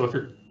exactly. So if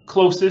you're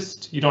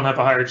closest, you don't have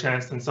a higher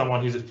chance than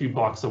someone who's a few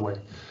blocks away.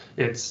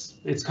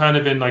 It's kind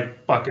of in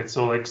like buckets.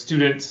 So like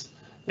students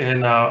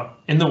in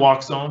the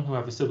walk zone who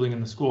have a sibling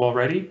in the school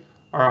already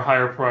are a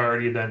higher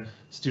priority than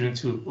students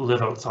who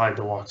live outside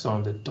the walk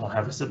zone that don't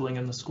have a sibling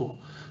in the school.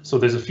 So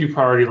there's a few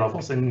priority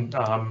levels, and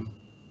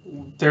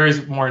there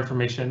is more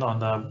information on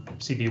the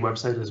CBE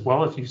website as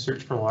well if you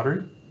search for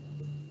lottery.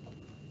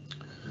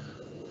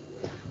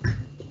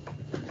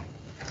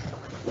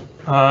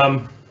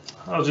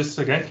 I'll just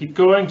again keep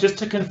going. Just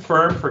to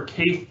confirm, for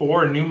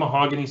K4 New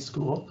Mahogany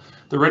School,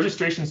 the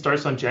registration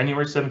starts on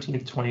January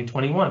 17th,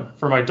 2021.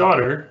 For my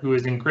daughter, who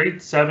is in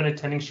grade 7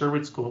 attending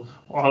Sherwood School,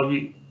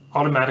 will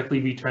automatically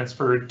be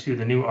transferred to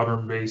the new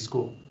Auburn Bay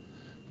School.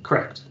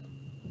 Correct.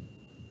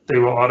 They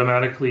will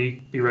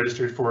automatically be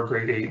registered for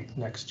grade 8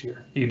 next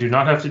year. You do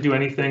not have to do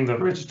anything. The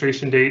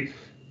registration date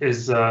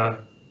is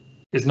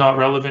not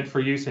relevant for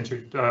you since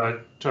your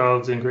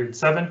child's in grade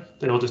 7.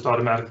 They will just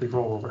automatically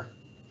roll over.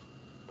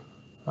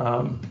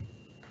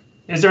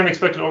 Is there an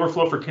expected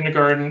overflow for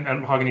kindergarten at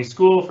Mahogany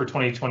School for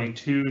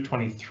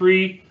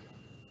 2022-23?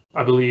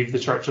 I believe the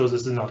chart shows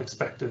this is not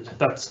expected.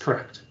 That's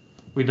correct.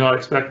 We do not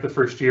expect the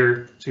first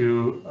year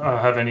to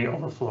have any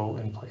overflow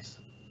in place.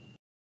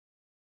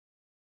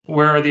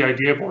 Where are the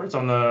idea boards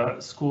on the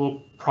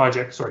school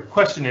project? Sorry,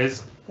 question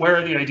is, where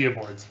are the idea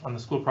boards on the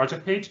school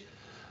project page?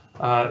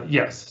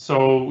 Yes,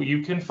 so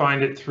you can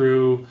find it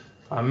through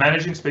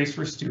managing space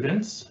for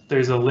students.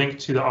 There's a link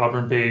to the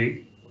Auburn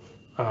Bay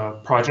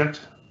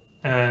project,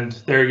 and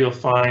there you'll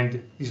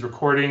find these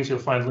recordings. You'll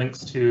find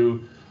links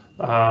to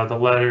the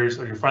letters,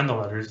 or you'll find the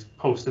letters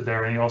posted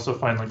there, and you also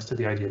find links to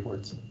the idea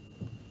boards.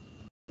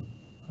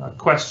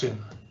 Question,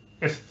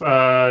 if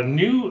a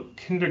new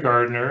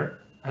kindergartner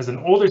has an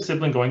older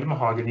sibling going to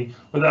Mahogany,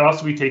 would that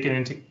also be taken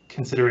into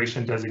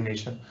consideration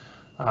designation?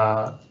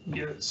 Yeah,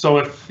 so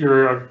if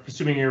you're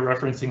assuming you're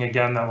referencing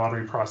again that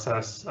lottery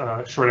process,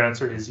 short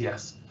answer is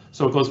yes.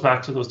 So it goes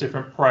back to those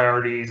different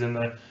priorities and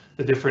the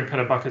different kind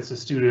of buckets of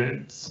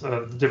students,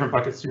 the different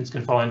buckets students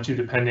can fall into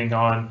depending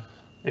on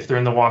if they're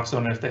in the walk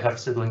zone and if they have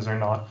siblings or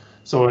not.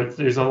 So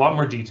there's a lot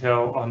more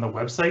detail on the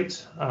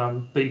website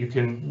that you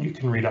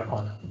can read up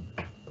on.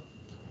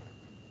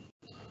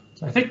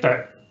 I think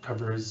that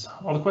covers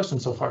all the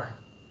questions so far.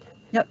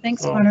 Yep,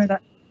 thanks, Connor.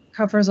 That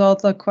covers all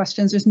the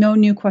questions. There's no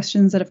new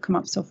questions that have come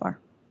up so far.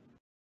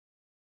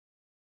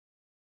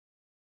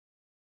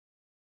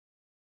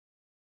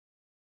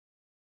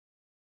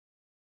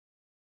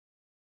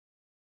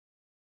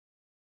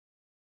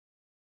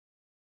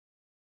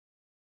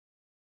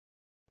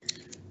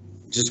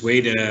 Just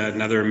wait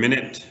another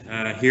minute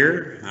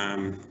here.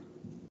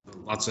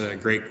 Lots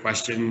of great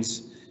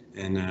questions,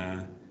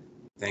 and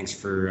thanks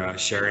for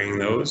sharing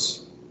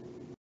those.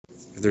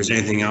 If there's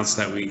anything else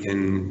that we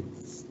can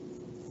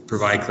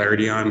provide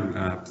clarity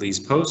on, please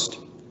post.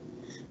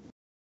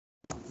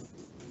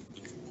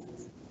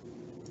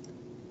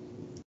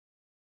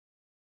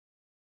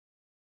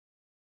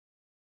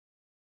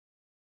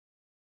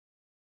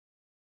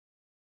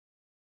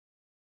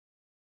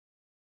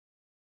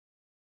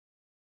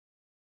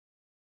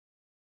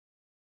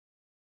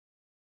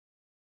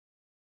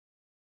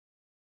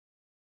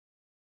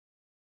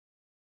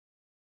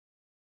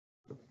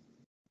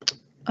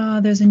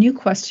 There's a new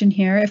question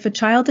here. If a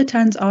child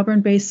attends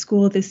Auburn-based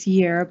school this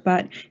year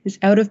but is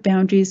out of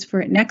boundaries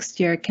for it next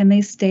year, can they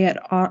stay at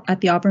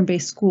the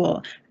Auburn-based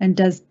school? And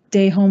does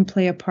day home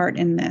play a part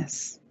in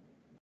this?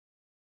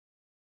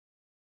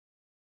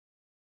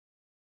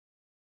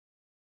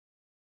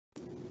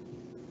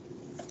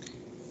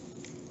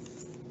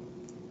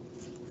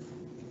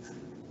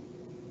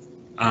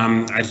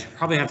 I'd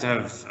probably have to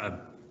have a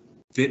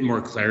bit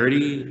more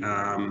clarity.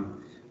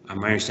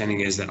 My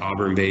understanding is that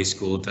Auburn Bay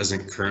School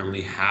doesn't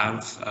currently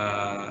have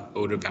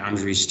out of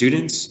boundary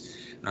students,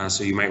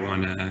 so you might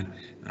want to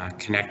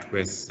connect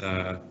with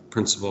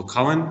Principal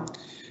Cullen.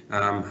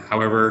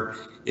 However,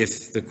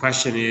 if the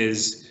question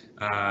is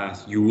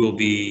You will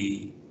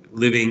be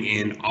living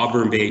in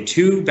Auburn Bay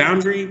 2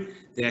 boundary.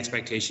 The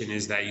expectation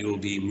is that you will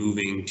be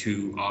moving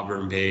to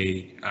Auburn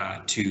Bay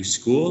to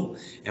school.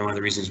 And one of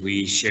the reasons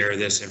we share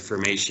this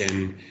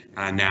information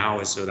now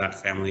is so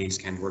that families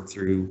can work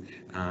through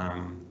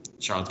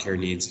childcare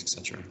needs,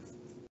 etc.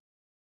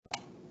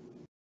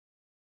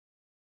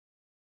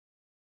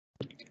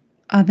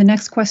 The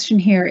next question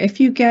here, if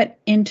you get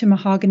into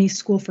Mahogany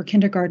School for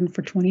kindergarten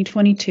for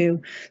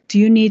 2022, do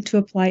you need to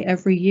apply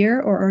every year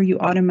or are you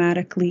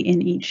automatically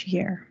in each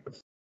year?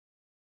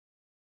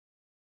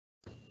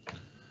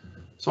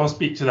 So I'll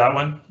speak to that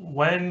one.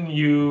 When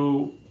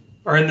you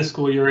are in the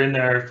school, you're in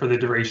there for the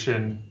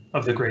duration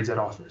of the grades it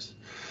offers.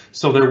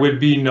 So there would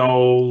be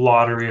no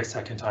lottery a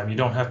second time. You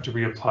don't have to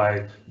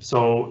reapply.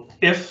 So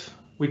if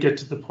we get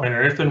to the point,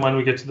 or if and when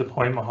we get to the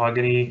point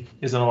Mahogany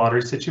is in a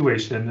lottery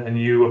situation and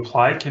you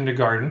apply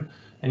kindergarten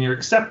and you're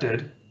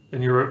accepted,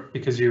 and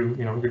because your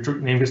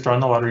name gets drawn in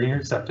the lottery and you're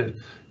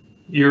accepted,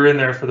 you're in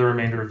there for the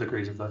remainder of the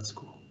grades of that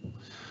school.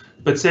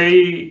 But say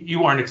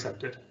you aren't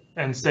accepted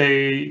and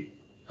say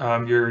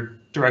you're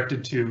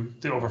directed to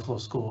the overflow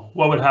school.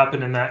 What would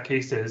happen in that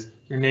case is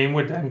your name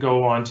would then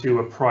go onto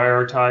a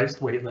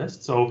prioritized wait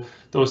list. So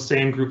those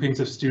same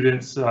groupings of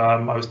students I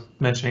was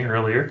mentioning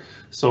earlier.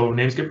 So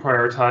names get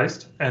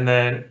prioritized, and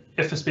then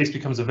if a space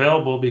becomes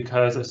available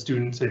because a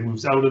student, say,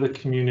 moves out of the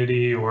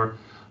community or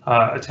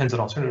attends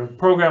an alternative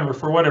program, or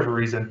for whatever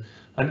reason,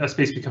 a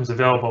space becomes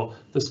available,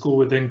 the school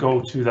would then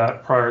go to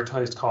that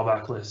prioritized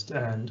callback list,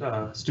 and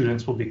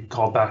students will be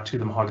called back to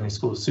the Mahogany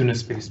School as soon as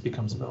space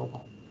becomes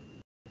available.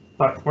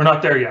 But we're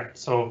not there yet,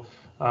 so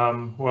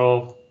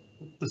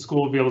the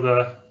school will be able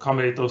to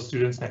accommodate those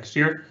students next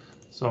year.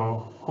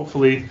 So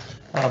hopefully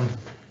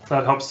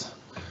that helps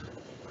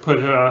put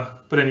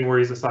any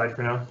worries aside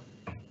for now.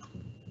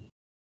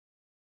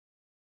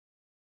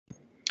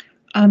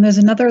 There's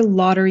another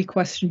lottery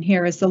question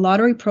here. Is the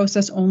lottery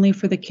process only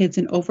for the kids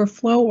in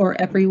overflow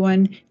or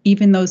everyone,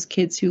 even those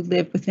kids who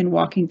live within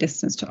walking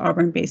distance to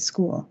Auburn Bay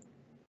School?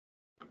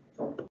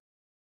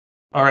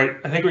 All right,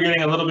 I think we're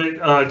getting a little bit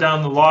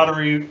down the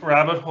lottery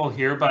rabbit hole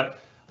here,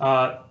 but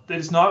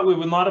it's not. We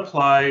will not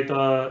apply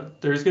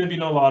there's going to be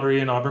no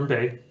lottery in Auburn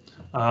Bay.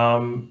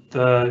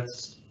 The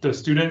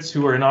students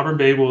who are in Auburn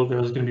Bay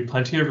there's going to be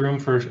plenty of room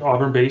for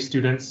Auburn Bay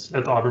students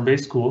at the Auburn Bay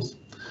schools.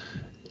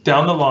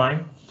 Down the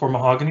line for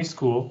Mahogany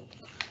School,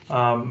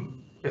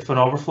 if an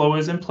overflow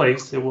is in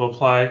place, it will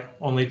apply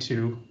only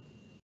to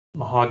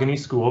Mahogany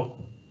School,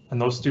 and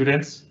those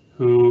students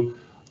who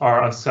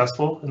are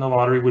unsuccessful in the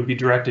lottery would be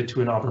directed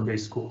to an Auburn Bay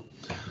school.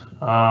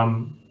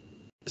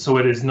 So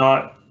it is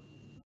not.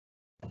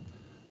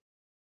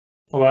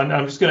 Well,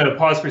 I'm just going to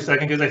pause for a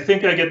second because I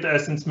think I get the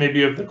essence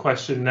maybe of the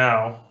question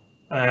now,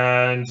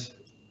 and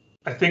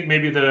I think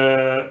maybe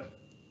the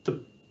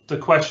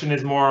question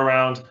is more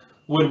around,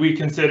 would we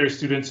consider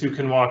students who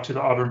can walk to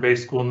the Auburn Bay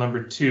School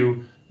number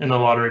 2 in the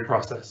lottery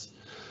process?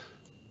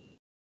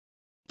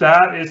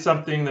 That is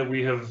something that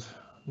we have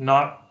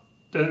not.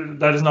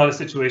 That is not a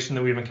situation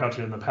that we've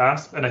encountered in the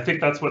past, and I think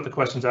that's what the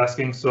question's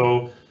asking.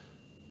 So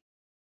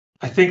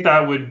I think that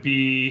would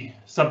be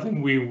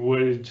something we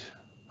would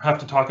have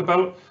to talk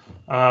about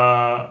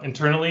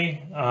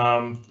internally,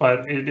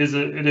 but it is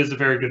a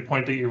very good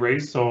point that you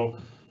raised. So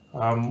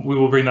we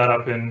will bring that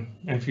up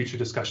in future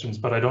discussions,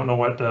 but I don't know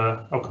what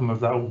the outcome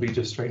of that will be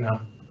just right now.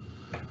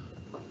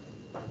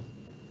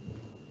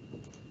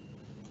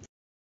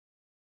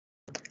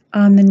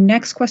 On the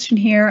next question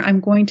here, I'm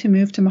going to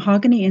move to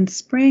Mahogany in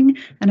spring,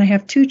 and I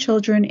have 2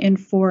 children in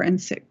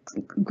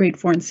grade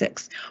 4 and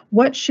 6.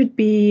 What should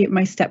be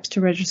my steps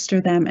to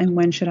register them, and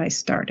when should I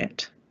start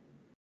it?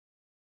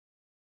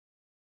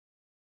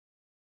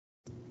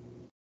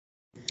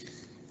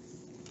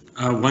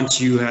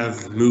 Once you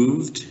have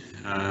moved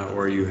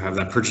or you have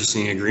that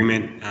purchasing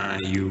agreement,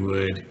 you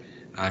would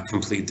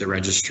complete the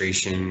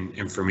registration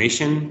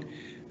information.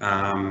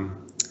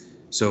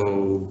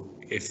 So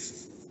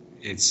if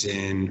it's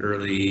in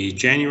early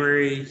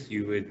January,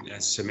 you would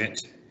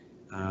submit,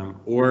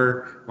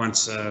 or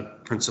once a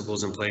principal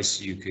is in place,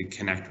 you could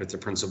connect with the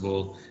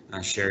principal,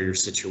 share your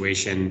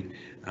situation.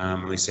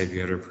 At least if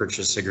you had a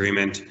purchase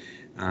agreement,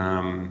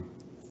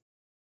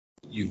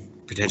 you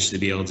potentially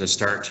be able to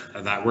start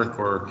that work,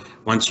 or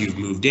once you've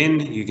moved in,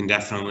 you can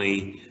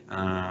definitely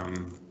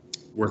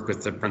work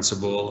with the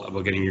principal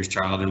about getting your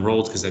child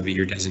enrolled, because that'd be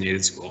your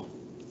designated school.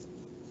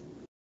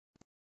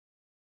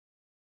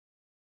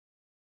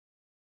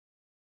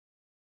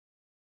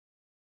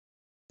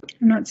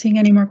 I'm not seeing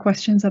any more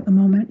questions at the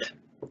moment.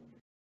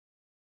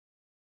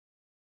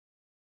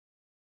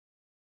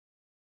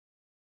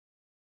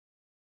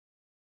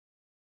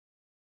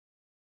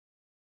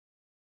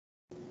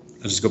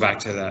 I'll just go back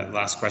to that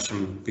last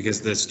question,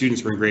 because the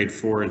students were in grade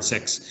 4 and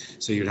 6,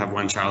 so you'd have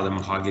one child in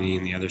Mahogany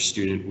and the other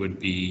student would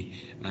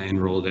be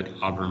enrolled at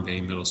Auburn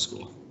Bay Middle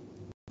School.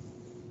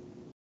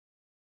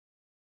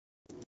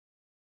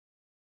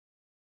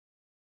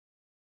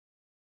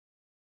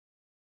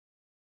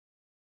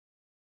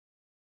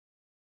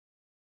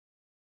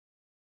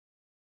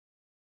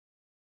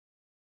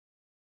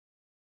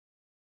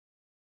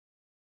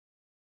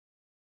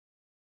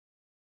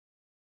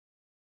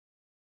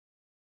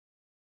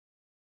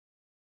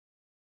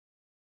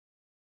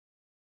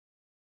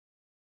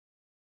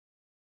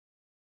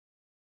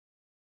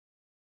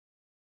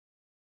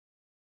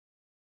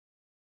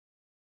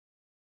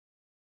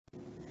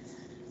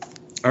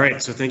 All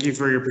right, so thank you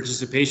for your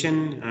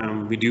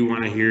participation. We do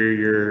want to hear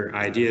your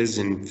ideas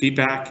and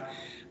feedback.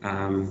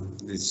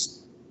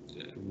 This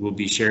will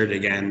be shared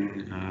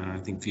again, I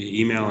think via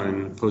email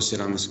and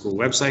posted on the school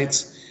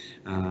websites.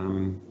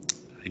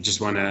 I just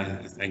want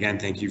to, again,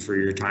 thank you for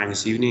your time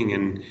this evening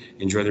and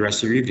enjoy the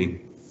rest of your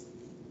evening.